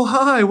 Oh,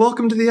 hi.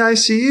 Welcome to the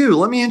ICU.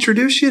 Let me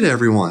introduce you to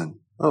everyone.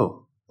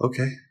 Oh,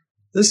 okay.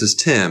 This is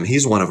Tim.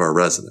 He's one of our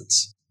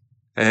residents.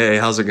 Hey,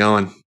 how's it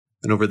going?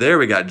 And over there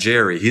we got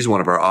Jerry. He's one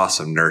of our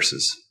awesome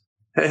nurses.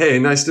 Hey,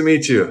 nice to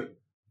meet you.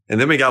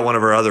 And then we got one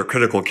of our other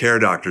critical care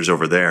doctors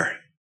over there.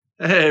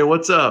 Hey,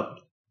 what's up?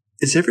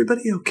 Is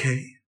everybody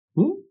okay?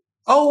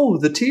 Oh,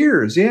 the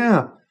tears,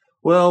 yeah.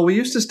 Well, we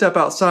used to step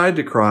outside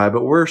to cry,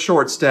 but we're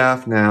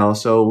short-staffed now,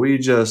 so we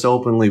just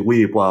openly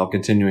weep while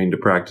continuing to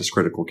practice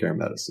critical care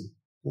medicine.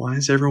 Why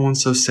is everyone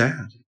so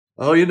sad?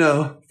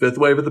 Oh, fifth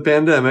wave of the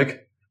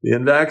pandemic. The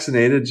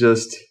unvaccinated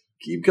just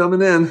keep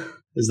coming in.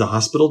 Is the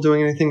hospital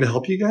doing anything to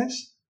help you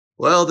guys?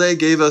 Well, they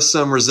gave us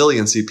some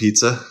resiliency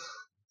pizza.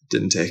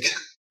 Didn't take.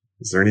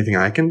 Is there anything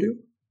I can do?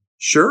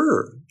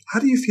 Sure. How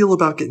do you feel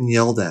about getting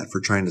yelled at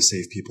for trying to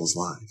save people's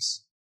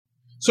lives?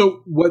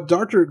 So what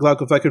Dr.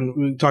 Glaucom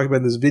Flecken talking about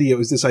in this video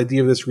is this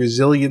idea of this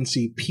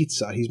resiliency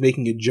pizza. He's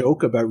making a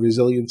joke about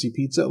resiliency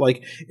pizza.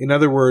 Like, in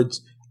other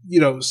words,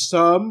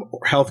 some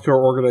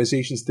healthcare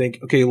organizations think,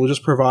 okay, we'll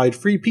just provide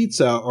free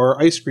pizza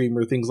or ice cream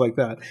or things like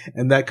that.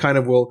 And that kind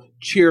of will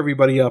cheer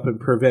everybody up and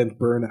prevent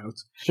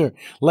burnout. Sure.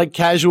 Like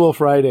casual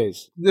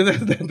Fridays.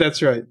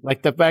 That's right.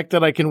 Like the fact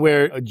that I can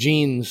wear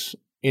jeans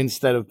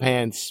instead of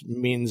pants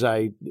means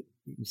I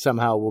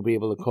somehow will be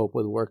able to cope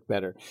with work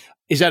better.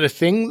 Is that a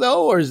thing,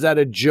 though? Or is that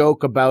a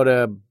joke about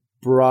a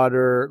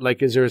broader,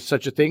 like, is there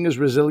such a thing as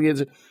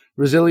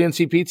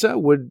resiliency pizza?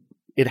 Would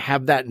it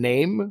have that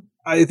name?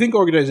 I think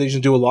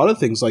organizations do a lot of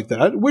things like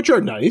that, which are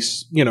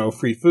nice,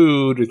 free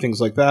food or things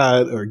like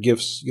that, or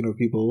gifts,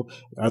 people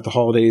at the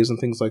holidays and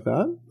things like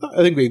that.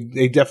 I think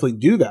they definitely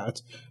do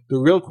that. The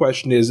real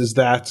question is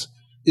that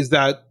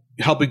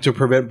helping to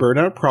prevent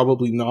burnout?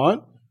 Probably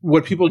not.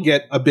 What people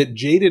get a bit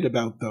jaded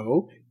about,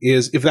 though,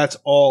 is if that's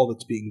all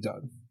that's being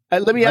done.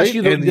 Let me ask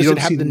you, though, does it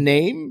have the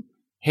name?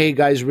 Hey,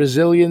 guys,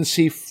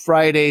 Resiliency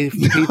Friday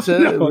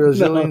Pizza?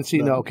 Resiliency?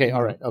 No. Okay,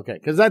 all right. Okay,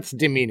 because that's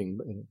demeaning.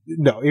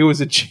 No, it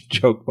was a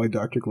joke by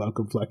Dr.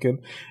 Glaucom Flecken,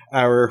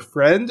 our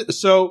friend.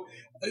 So,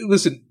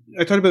 listen,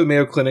 I talked about the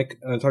Mayo Clinic,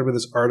 and I talked about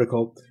this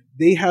article.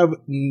 They have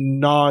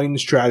 9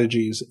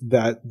 strategies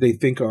that they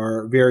think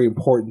are very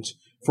important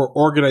for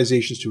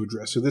organizations to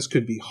address. So this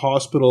could be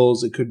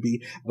hospitals. It could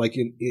be like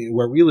in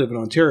where we live in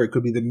Ontario, it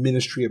could be the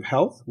Ministry of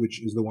Health,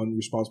 which is the one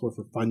responsible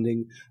for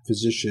funding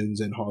physicians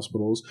and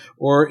hospitals.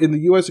 Or in the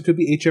US, it could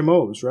be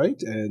HMOs, right?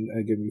 And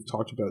again, we've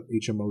talked about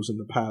HMOs in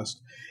the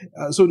past.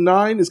 So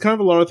 9 is kind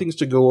of a lot of things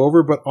to go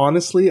over, but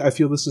honestly, I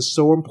feel this is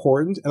so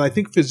important. And I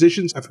think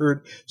physicians have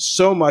heard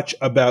so much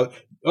about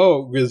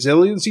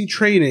resiliency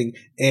training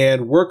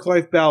and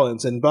work-life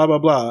balance and blah, blah,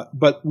 blah.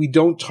 But we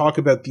don't talk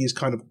about these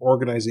kind of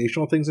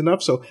organizational things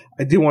enough. So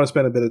I do want to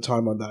spend a bit of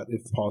time on that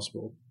if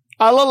possible.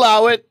 I'll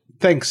allow it.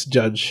 Thanks,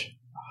 Judge.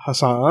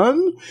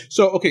 Hassan.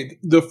 So, okay,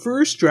 the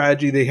first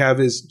strategy they have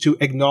is to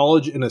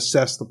acknowledge and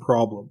assess the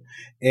problem.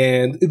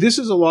 And this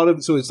is a lot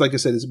of, so it's like I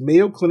said, it's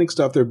Mayo Clinic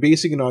stuff. They're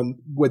basing it on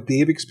what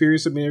they've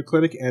experienced at Mayo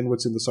Clinic and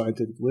what's in the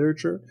scientific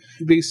literature.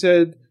 They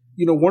said,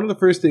 one of the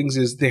first things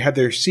is they had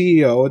their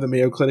CEO of the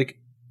Mayo Clinic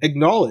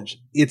acknowledge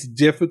it's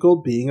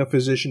difficult being a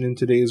physician in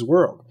today's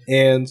world.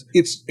 And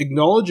it's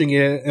acknowledging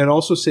it and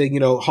also saying,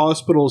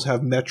 hospitals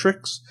have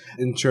metrics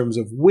in terms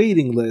of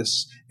waiting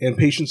lists and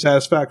patient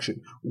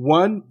satisfaction.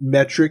 One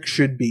metric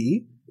should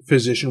be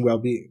physician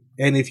well-being.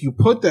 And if you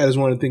put that as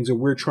one of the things that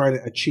we're trying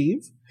to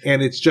achieve,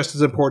 and it's just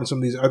as important as some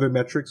of these other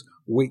metrics,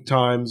 wait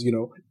times,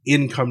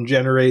 income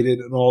generated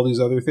and all these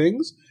other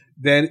things,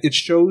 then it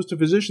shows to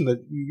physician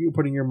that you're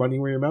putting your money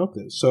where your mouth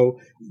is. So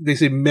they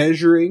say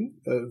measuring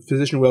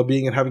physician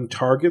well-being and having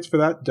targets for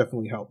that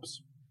definitely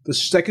helps. The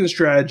second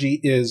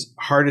strategy is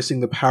harnessing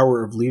the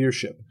power of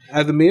leadership.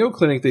 At the Mayo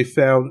Clinic, they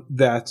found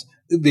that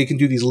they can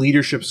do these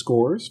leadership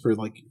scores for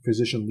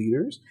physician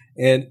leaders.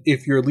 And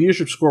if your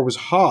leadership score was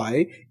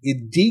high,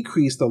 it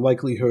decreased the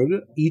likelihood.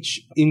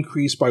 Each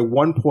increase by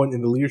 1 point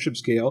in the leadership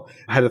scale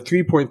had a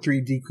 3.3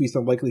 decrease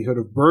in the likelihood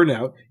of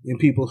burnout in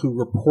people who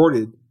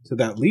reported to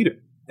that leader,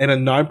 and a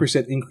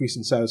 9% increase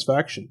in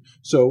satisfaction.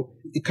 So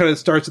it kind of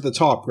starts at the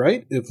top,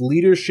 right? If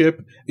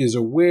leadership is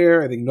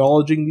aware and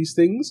acknowledging these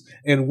things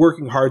and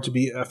working hard to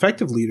be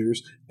effective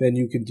leaders, then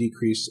you can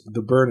decrease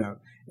the burnout.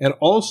 And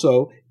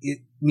also, it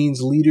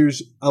means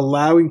leaders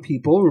allowing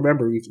people,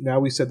 remember,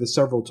 we said this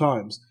several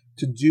times,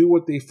 to do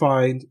what they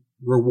find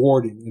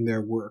rewarding in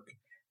their work.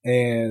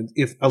 And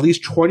if at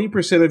least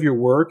 20% of your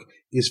work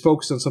is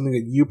focused on something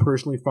that you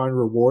personally find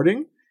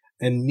rewarding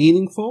and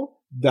meaningful,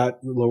 that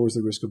lowers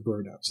the risk of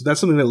burnout. So that's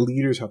something that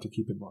leaders have to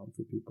keep in mind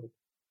for people.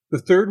 The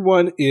third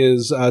one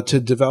is to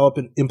develop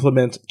and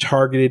implement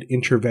targeted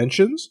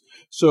interventions.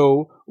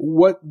 So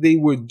what they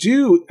would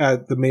do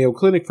at the Mayo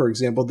Clinic, for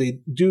example,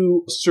 they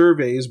do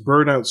surveys,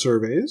 burnout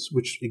surveys,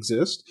 which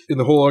exist in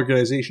the whole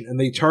organization, and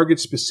they target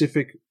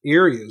specific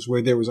areas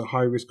where there was a high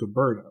risk of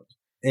burnout.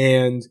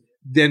 And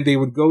then they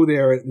would go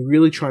there and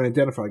really try and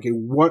identify, okay,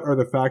 what are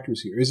the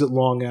factors here? Is it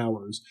long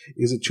hours?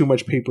 Is it too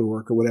much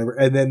paperwork or whatever?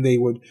 And then they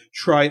would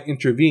try and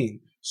intervene.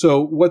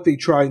 So what they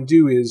try and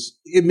do is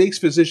it makes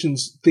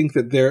physicians think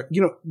that they're,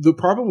 the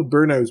problem with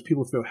burnout is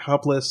people feel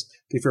helpless,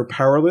 they feel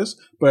powerless.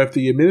 But if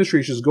the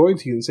administration is going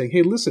to you and saying,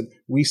 hey, listen,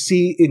 we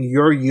see in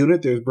your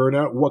unit there's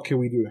burnout, what can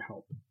we do to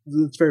help?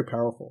 It's very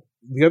powerful.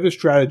 The other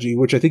strategy,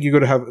 which I think you're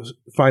going to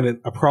find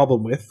a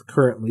problem with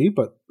currently,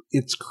 but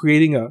it's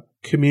creating a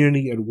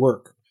community at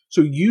work. So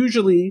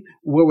usually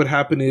what would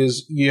happen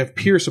is you have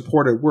peer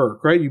support at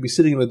work, right? You'd be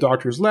sitting in the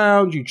doctor's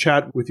lounge, you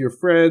chat with your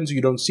friends, you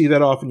don't see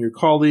that often your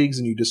colleagues,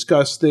 and you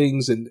discuss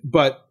things.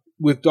 But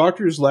with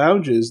doctors'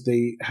 lounges,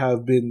 they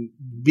have been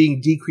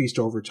being decreased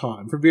over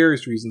time for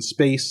various reasons.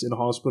 Space in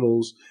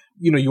hospitals,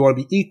 you want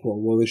to be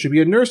equal. Well, there should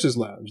be a nurse's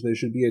lounge. There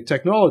should be a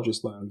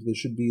technologist lounge. There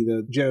should be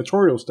the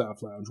janitorial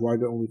staff lounge. Why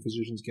do only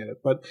physicians get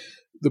it? But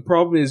the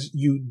problem is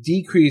you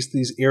decrease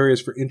these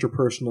areas for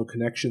interpersonal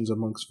connections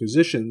amongst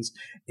physicians,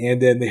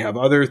 and then they have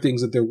other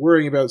things that they're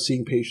worrying about,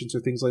 seeing patients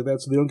or things like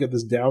that, so they don't get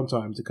this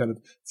downtime to kind of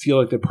feel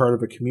like they're part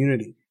of a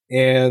community.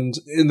 And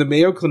in the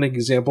Mayo Clinic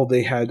example,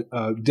 they had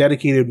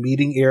dedicated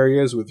meeting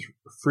areas with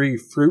free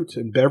fruit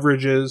and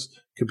beverages,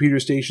 computer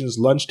stations,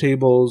 lunch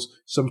tables,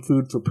 some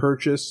food for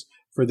purchase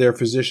for their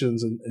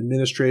physicians and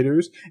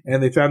administrators.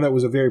 And they found that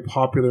was a very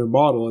popular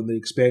model, and they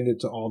expanded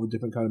to all the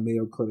different kind of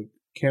Mayo Clinic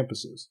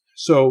campuses.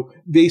 So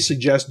they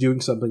suggest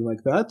doing something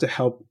like that to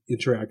help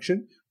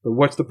interaction. But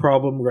what's the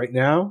problem right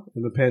now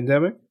in the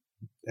pandemic?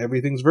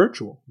 Everything's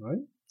virtual, right?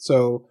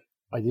 So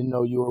I didn't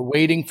know you were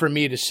waiting for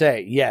me to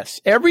say,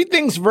 yes,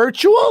 everything's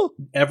virtual?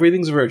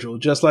 Everything's virtual,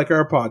 just like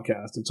our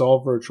podcast. It's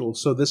all virtual.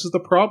 So this is the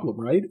problem,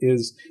 right?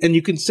 And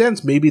you can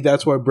sense maybe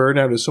that's why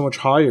burnout is so much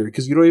higher,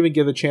 because you don't even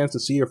get a chance to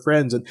see your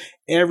friends. And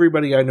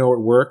everybody I know at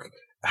work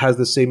has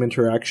the same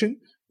interaction.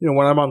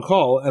 When I'm on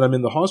call and I'm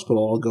in the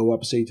hospital, I'll go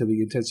up, say, to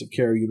the intensive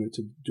care unit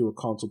to do a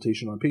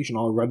consultation on a patient.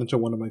 I'll run into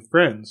one of my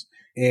friends,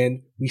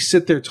 and we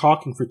sit there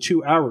talking for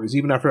 2 hours,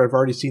 even after I've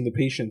already seen the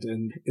patient.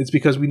 And it's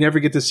because we never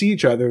get to see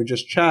each other and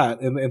just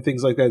chat and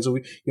things like that. So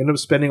we end up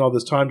spending all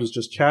this time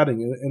just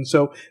chatting. And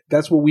so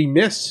that's what we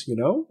miss,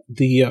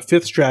 The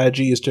fifth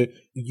strategy is to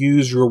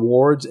use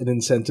rewards and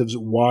incentives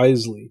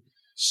wisely.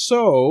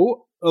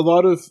 So a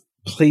lot of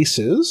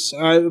places,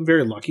 I'm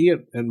very lucky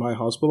at my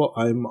hospital,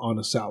 I'm on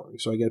a salary,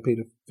 so I get paid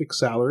a fixed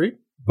salary.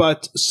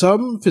 But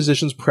some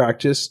physicians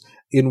practice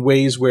in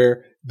ways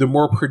where the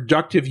more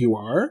productive you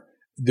are,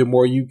 the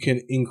more you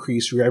can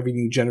increase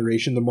revenue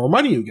generation, the more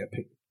money you get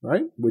paid,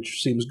 right?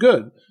 Which seems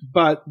good.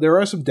 But there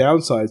are some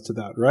downsides to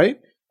that, right?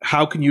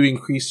 How can you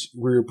increase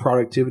your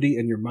productivity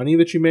and your money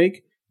that you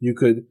make? You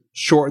could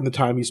shorten the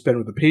time you spend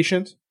with a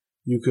patient.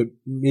 You could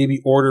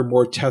maybe order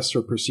more tests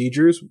or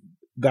procedures.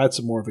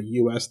 That's more of a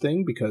U.S.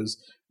 thing, because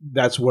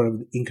that's one of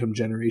the income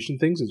generation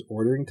things, is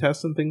ordering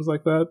tests and things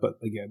like that. But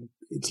again,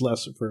 it's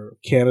less for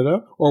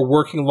Canada. Or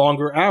working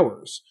longer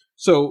hours.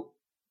 So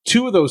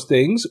two of those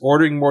things,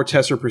 ordering more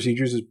tests or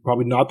procedures, is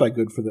probably not that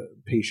good for the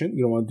patient.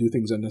 You don't want to do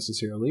things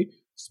unnecessarily.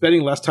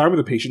 spending less time with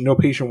the patient. No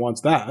patient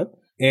wants that.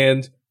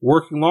 And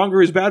working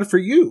longer is bad for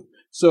you.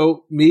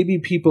 So maybe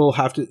people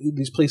have to,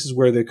 these places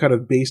where they're kind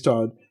of based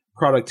on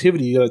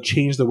productivity, you got to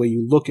change the way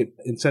you look at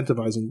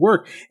incentivizing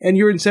work. And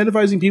you're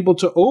incentivizing people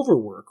to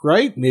overwork,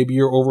 right? Maybe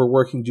you're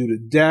overworking due to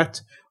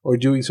debt or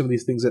doing some of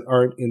these things that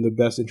aren't in the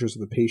best interest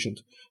of the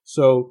patient.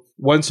 So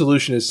one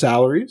solution is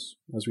salaries,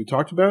 as we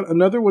talked about.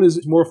 Another one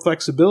is more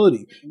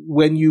flexibility.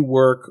 When you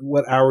work,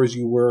 what hours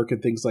you work,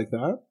 and things like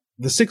that.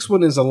 The sixth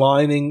one is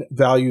aligning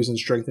values and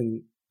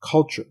strengthening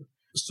culture.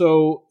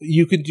 So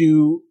you could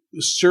do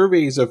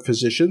surveys of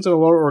physicians, and a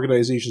lot of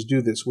organizations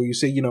do this, where you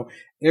say,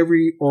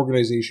 every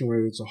organization,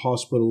 whether it's a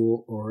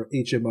hospital or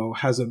HMO,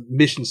 has a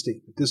mission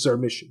statement. This is our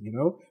mission,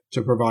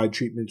 to provide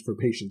treatment for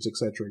patients, et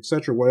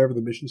cetera, whatever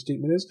the mission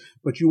statement is.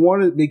 But you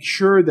want to make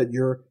sure that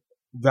your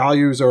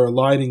values are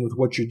aligning with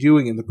what you're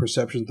doing and the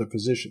perceptions of the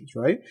physicians,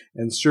 right?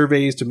 And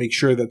surveys to make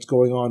sure that's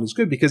going on is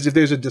good, because if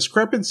there's a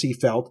discrepancy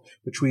felt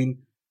between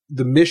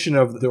the mission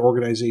of the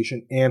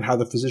organization and how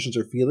the physicians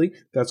are feeling,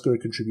 that's going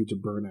to contribute to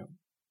burnout.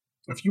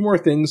 A few more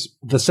things.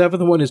 The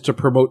seventh one is to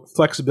promote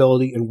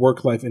flexibility and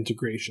work-life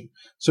integration.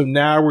 So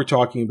now we're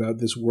talking about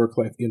this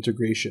work-life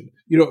integration.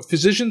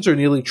 Physicians are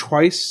nearly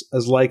twice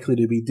as likely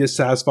to be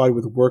dissatisfied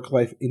with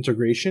work-life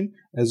integration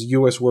as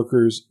U.S.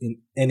 workers in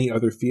any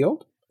other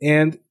field.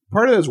 And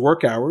part of that is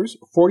work hours.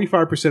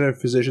 45%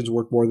 of physicians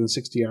work more than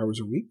 60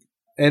 hours a week.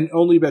 And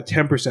only about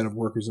 10% of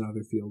workers in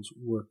other fields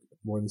work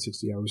more than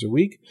 60 hours a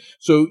week.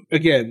 So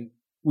again,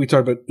 we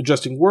talked about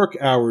adjusting work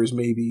hours,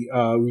 maybe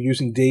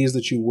reducing days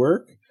that you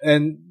work,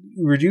 and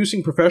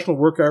reducing professional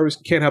work hours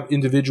can help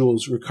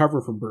individuals recover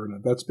from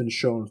burnout. That's been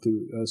shown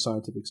through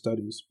scientific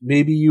studies.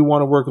 Maybe you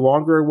want to work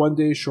longer one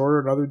day,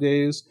 shorter on other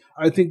days.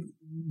 I think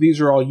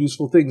these are all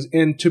useful things.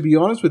 And to be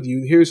honest with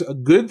you, here's a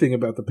good thing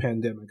about the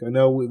pandemic. I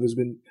know there's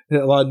been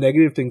a lot of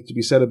negative things to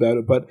be said about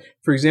it, but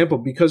for example,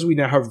 because we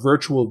now have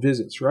virtual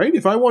visits, right?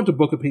 If I want to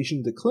book a patient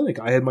in the clinic,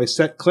 I had my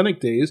set clinic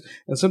days,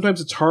 and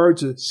sometimes it's hard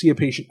to see a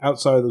patient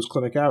outside of those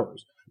clinic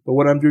hours. But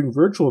when I'm doing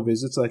virtual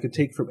visits that I can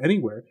take from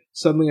anywhere,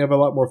 suddenly I have a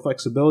lot more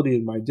flexibility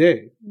in my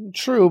day.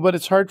 True, but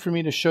it's hard for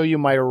me to show you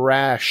my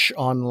rash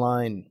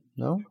online.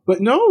 No? But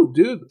no,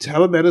 dude,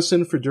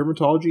 telemedicine for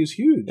dermatology is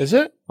huge. Is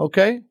it?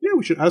 Okay. Yeah,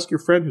 we should ask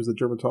your friend who's the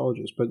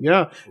dermatologist. But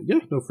yeah,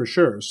 no, for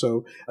sure.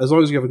 So as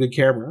long as you have a good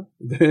camera,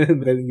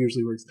 then it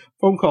usually works.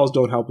 Phone calls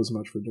don't help as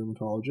much for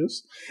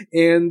dermatologists.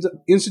 And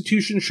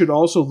institutions should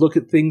also look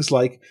at things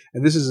like,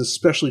 and this is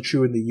especially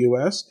true in the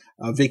U.S.,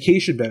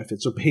 vacation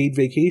benefits, so paid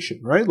vacation,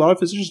 right? A lot of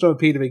physicians don't have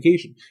paid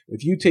vacation.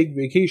 If you take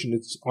vacation,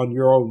 it's on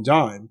your own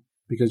dime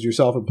because you're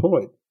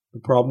self-employed. The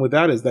problem with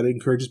that is that it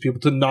encourages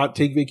people to not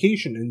take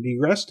vacation and be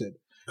rested.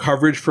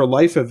 Coverage for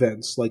life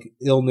events like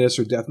illness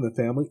or death in the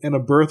family and a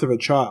birth of a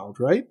child,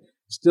 right?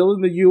 Still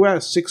in the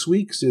U.S., 6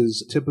 weeks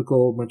is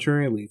typical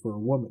maternity leave for a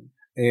woman.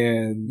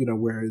 And,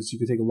 whereas you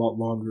could take a lot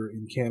longer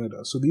in Canada.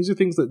 So these are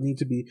things that need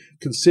to be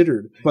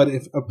considered. But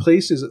if a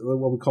place is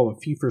what we call a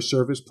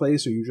fee-for-service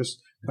place, or you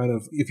just kind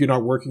of, if you're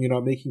not working, you're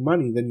not making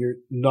money, then you're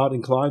not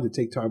inclined to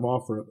take time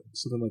off for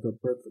something like a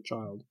birth of a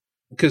child.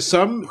 Because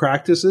some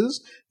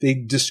practices, they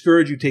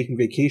discourage you taking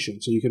vacation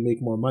so you can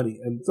make more money.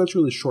 And that's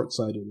really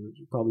short-sighted.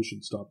 You probably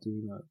should stop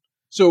doing that.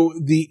 So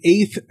the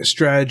eighth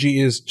strategy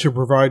is to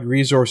provide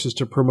resources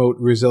to promote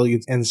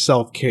resilience and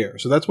self-care.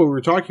 So that's what we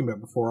were talking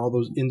about before, all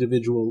those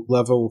individual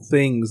level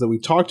things that we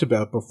talked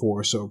about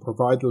before. So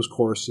provide those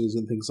courses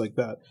and things like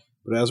that.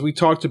 But as we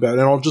talked about,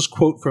 and I'll just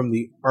quote from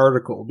the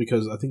article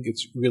because I think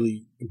it's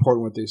really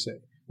important what they say.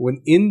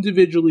 When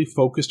individually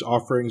focused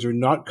offerings are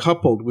not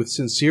coupled with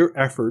sincere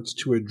efforts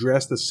to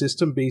address the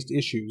system-based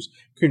issues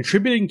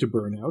contributing to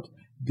burnout,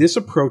 this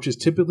approach is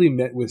typically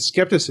met with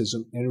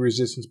skepticism and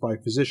resistance by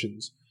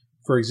physicians.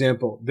 For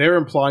example, they're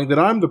implying that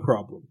I'm the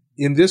problem.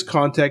 In this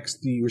context,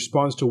 the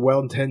response to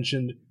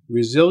well-intentioned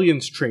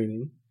resilience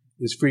training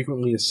is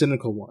frequently a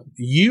cynical one.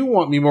 You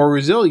want me more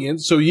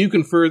resilient so you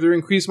can further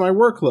increase my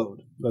workload.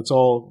 That's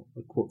all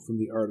a quote from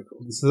the article.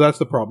 So that's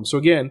the problem. So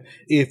again,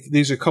 if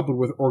these are coupled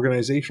with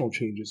organizational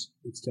changes,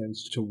 it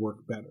tends to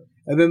work better.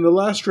 And then the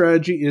last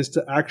strategy is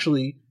to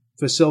actually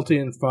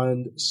facilitate and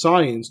fund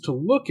science to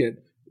look at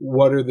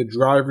what are the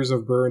drivers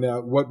of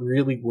burnout, what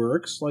really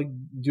works, like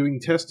doing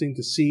testing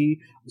to see,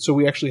 so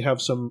we actually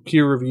have some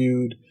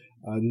peer-reviewed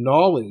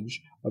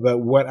knowledge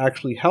about what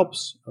actually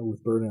helps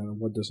with burnout and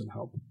what doesn't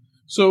help.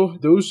 So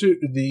those are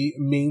the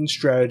main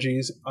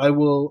strategies. I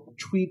will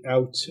tweet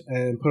out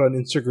and put on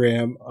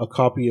Instagram a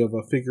copy of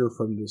a figure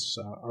from this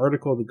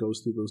article that goes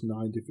through those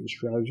 9 different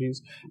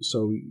strategies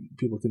so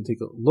people can take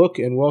a look.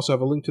 And we'll also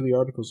have a link to the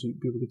article so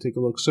people can take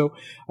a look. So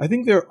I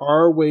think there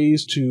are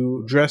ways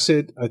to address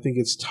it. I think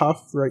it's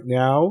tough right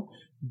now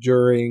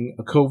during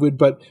COVID,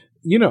 but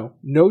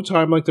no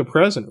time like the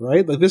present,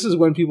 right? Like this is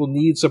when people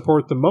need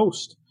support the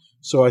most.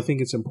 So I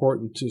think it's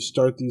important to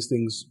start these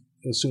things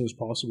as soon as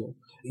possible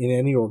in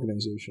any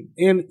organization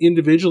and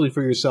individually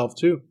for yourself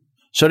too.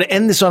 So to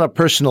end this on a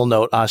personal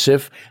note,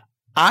 Asif,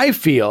 I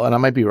feel, and I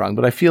might be wrong,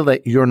 but I feel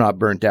that you're not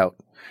burnt out.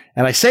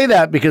 And I say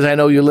that because I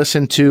know you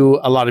listen to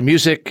a lot of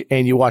music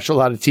and you watch a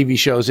lot of TV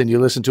shows and you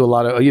listen to a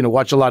lot of,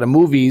 watch a lot of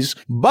movies.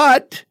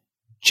 But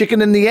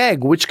chicken and the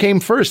egg, which came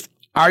first?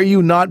 Are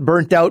you not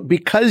burnt out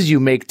because you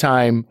make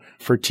time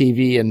for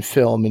TV and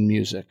film and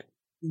music?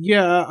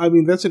 Yeah, I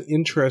mean, that's an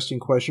interesting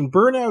question.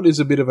 Burnout is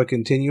a bit of a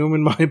continuum,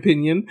 in my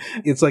opinion.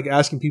 It's like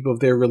asking people if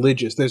they're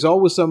religious. There's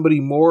always somebody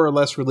more or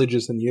less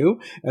religious than you,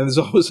 and there's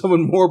always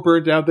someone more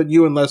burnt out than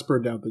you and less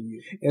burnt out than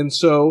you. And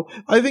so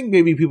I think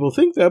maybe people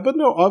think that, but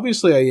no,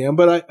 obviously I am.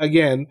 But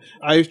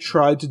I've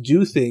tried to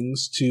do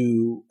things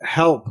to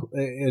help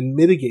and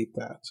mitigate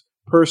that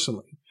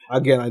personally.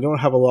 Again, I don't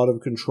have a lot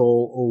of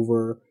control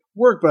over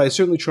work, but I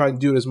certainly try and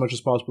do it as much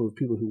as possible with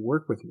people who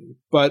work with me.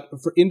 But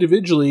for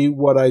individually,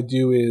 what I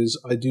do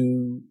is I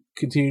do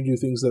continue to do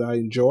things that I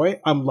enjoy.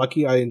 I'm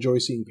lucky I enjoy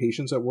seeing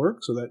patients at work,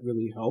 so that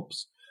really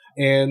helps.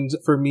 And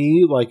for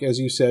me, like as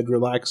you said,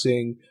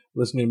 relaxing,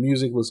 listening to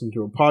music, listening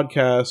to a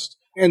podcast,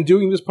 and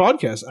doing this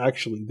podcast,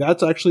 actually,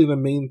 that's actually the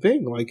main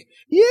thing. Like,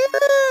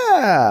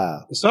 yeah,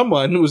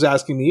 someone was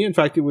asking me, in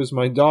fact, it was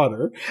my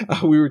daughter,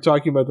 we were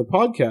talking about the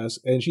podcast,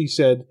 and she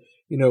said,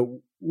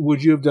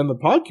 would you have done the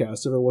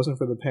podcast if it wasn't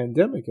for the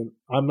pandemic? And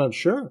I'm not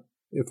sure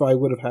if I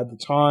would have had the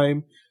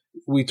time.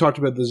 We talked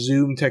about the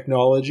Zoom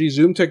technology.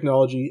 Zoom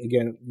technology,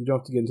 again, you don't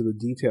have to get into the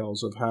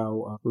details of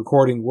how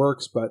recording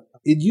works, but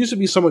it used to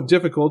be somewhat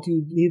difficult.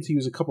 You need to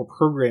use a couple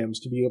programs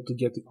to be able to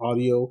get the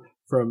audio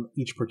from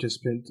each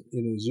participant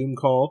in a Zoom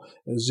call.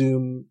 And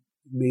Zoom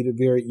made it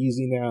very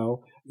easy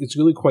now. It's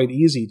really quite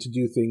easy to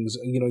do things.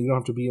 You don't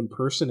have to be in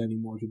person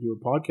anymore to do a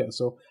podcast.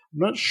 So I'm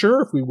not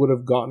sure if we would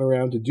have gotten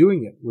around to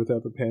doing it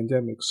without the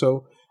pandemic.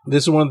 So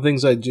this is one of the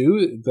things I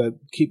do that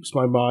keeps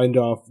my mind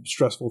off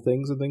stressful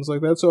things and things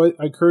like that. So I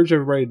encourage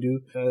everybody to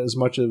do as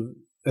much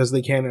as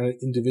they can on an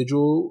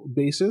individual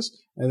basis.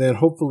 And then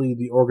hopefully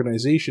the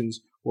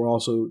organizations will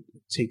also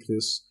take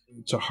this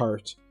to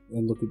heart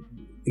and look at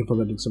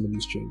implementing some of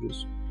these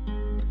changes.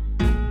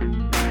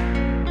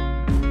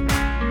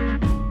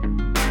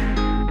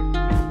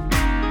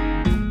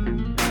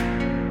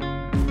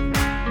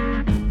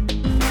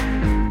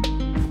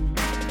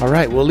 All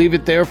right, we'll leave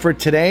it there for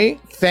today.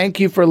 Thank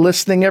you for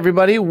listening,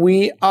 everybody.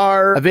 We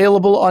are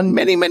available on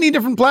many, many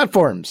different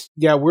platforms.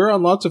 Yeah, we're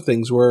on lots of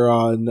things. We're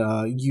on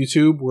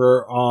YouTube,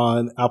 we're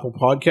on Apple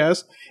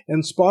Podcasts,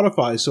 and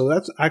Spotify. So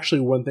that's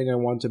actually one thing I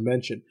want to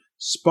mention.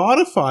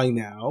 Spotify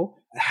now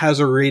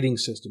has a rating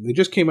system. They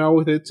just came out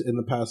with it in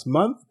the past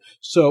month.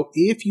 So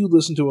if you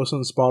listen to us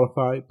on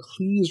Spotify,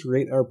 please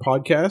rate our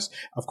podcast.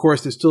 Of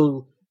course, there's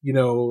still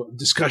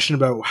discussion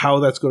about how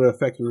that's going to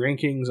affect the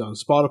rankings on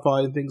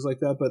Spotify and things like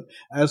that. But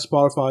as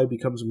Spotify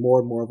becomes more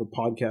and more of a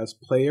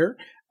podcast player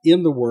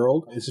in the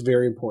world, it's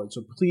very important.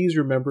 So please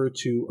remember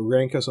to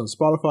rank us on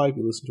Spotify if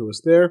you listen to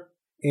us there.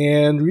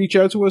 And reach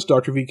out to us,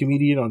 Dr. V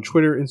Comedian, on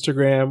Twitter,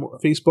 Instagram,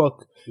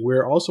 Facebook.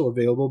 We're also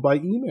available by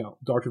email,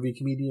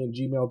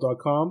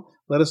 drvcomedian@gmail.com.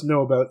 Let us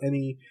know about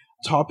any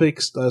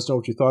topics. Let us know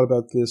what you thought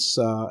about this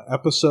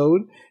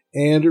episode.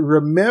 And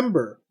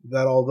remember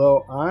that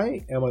although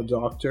I am a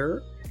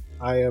doctor,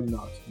 I am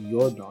not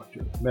your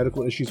doctor.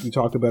 Medical issues we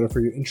talk about are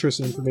for your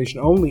interest and information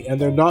only, and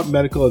they're not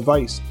medical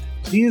advice.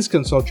 Please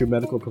consult your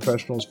medical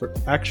professionals for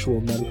actual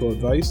medical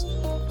advice.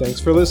 Thanks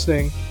for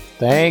listening.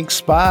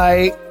 Thanks.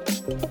 Bye.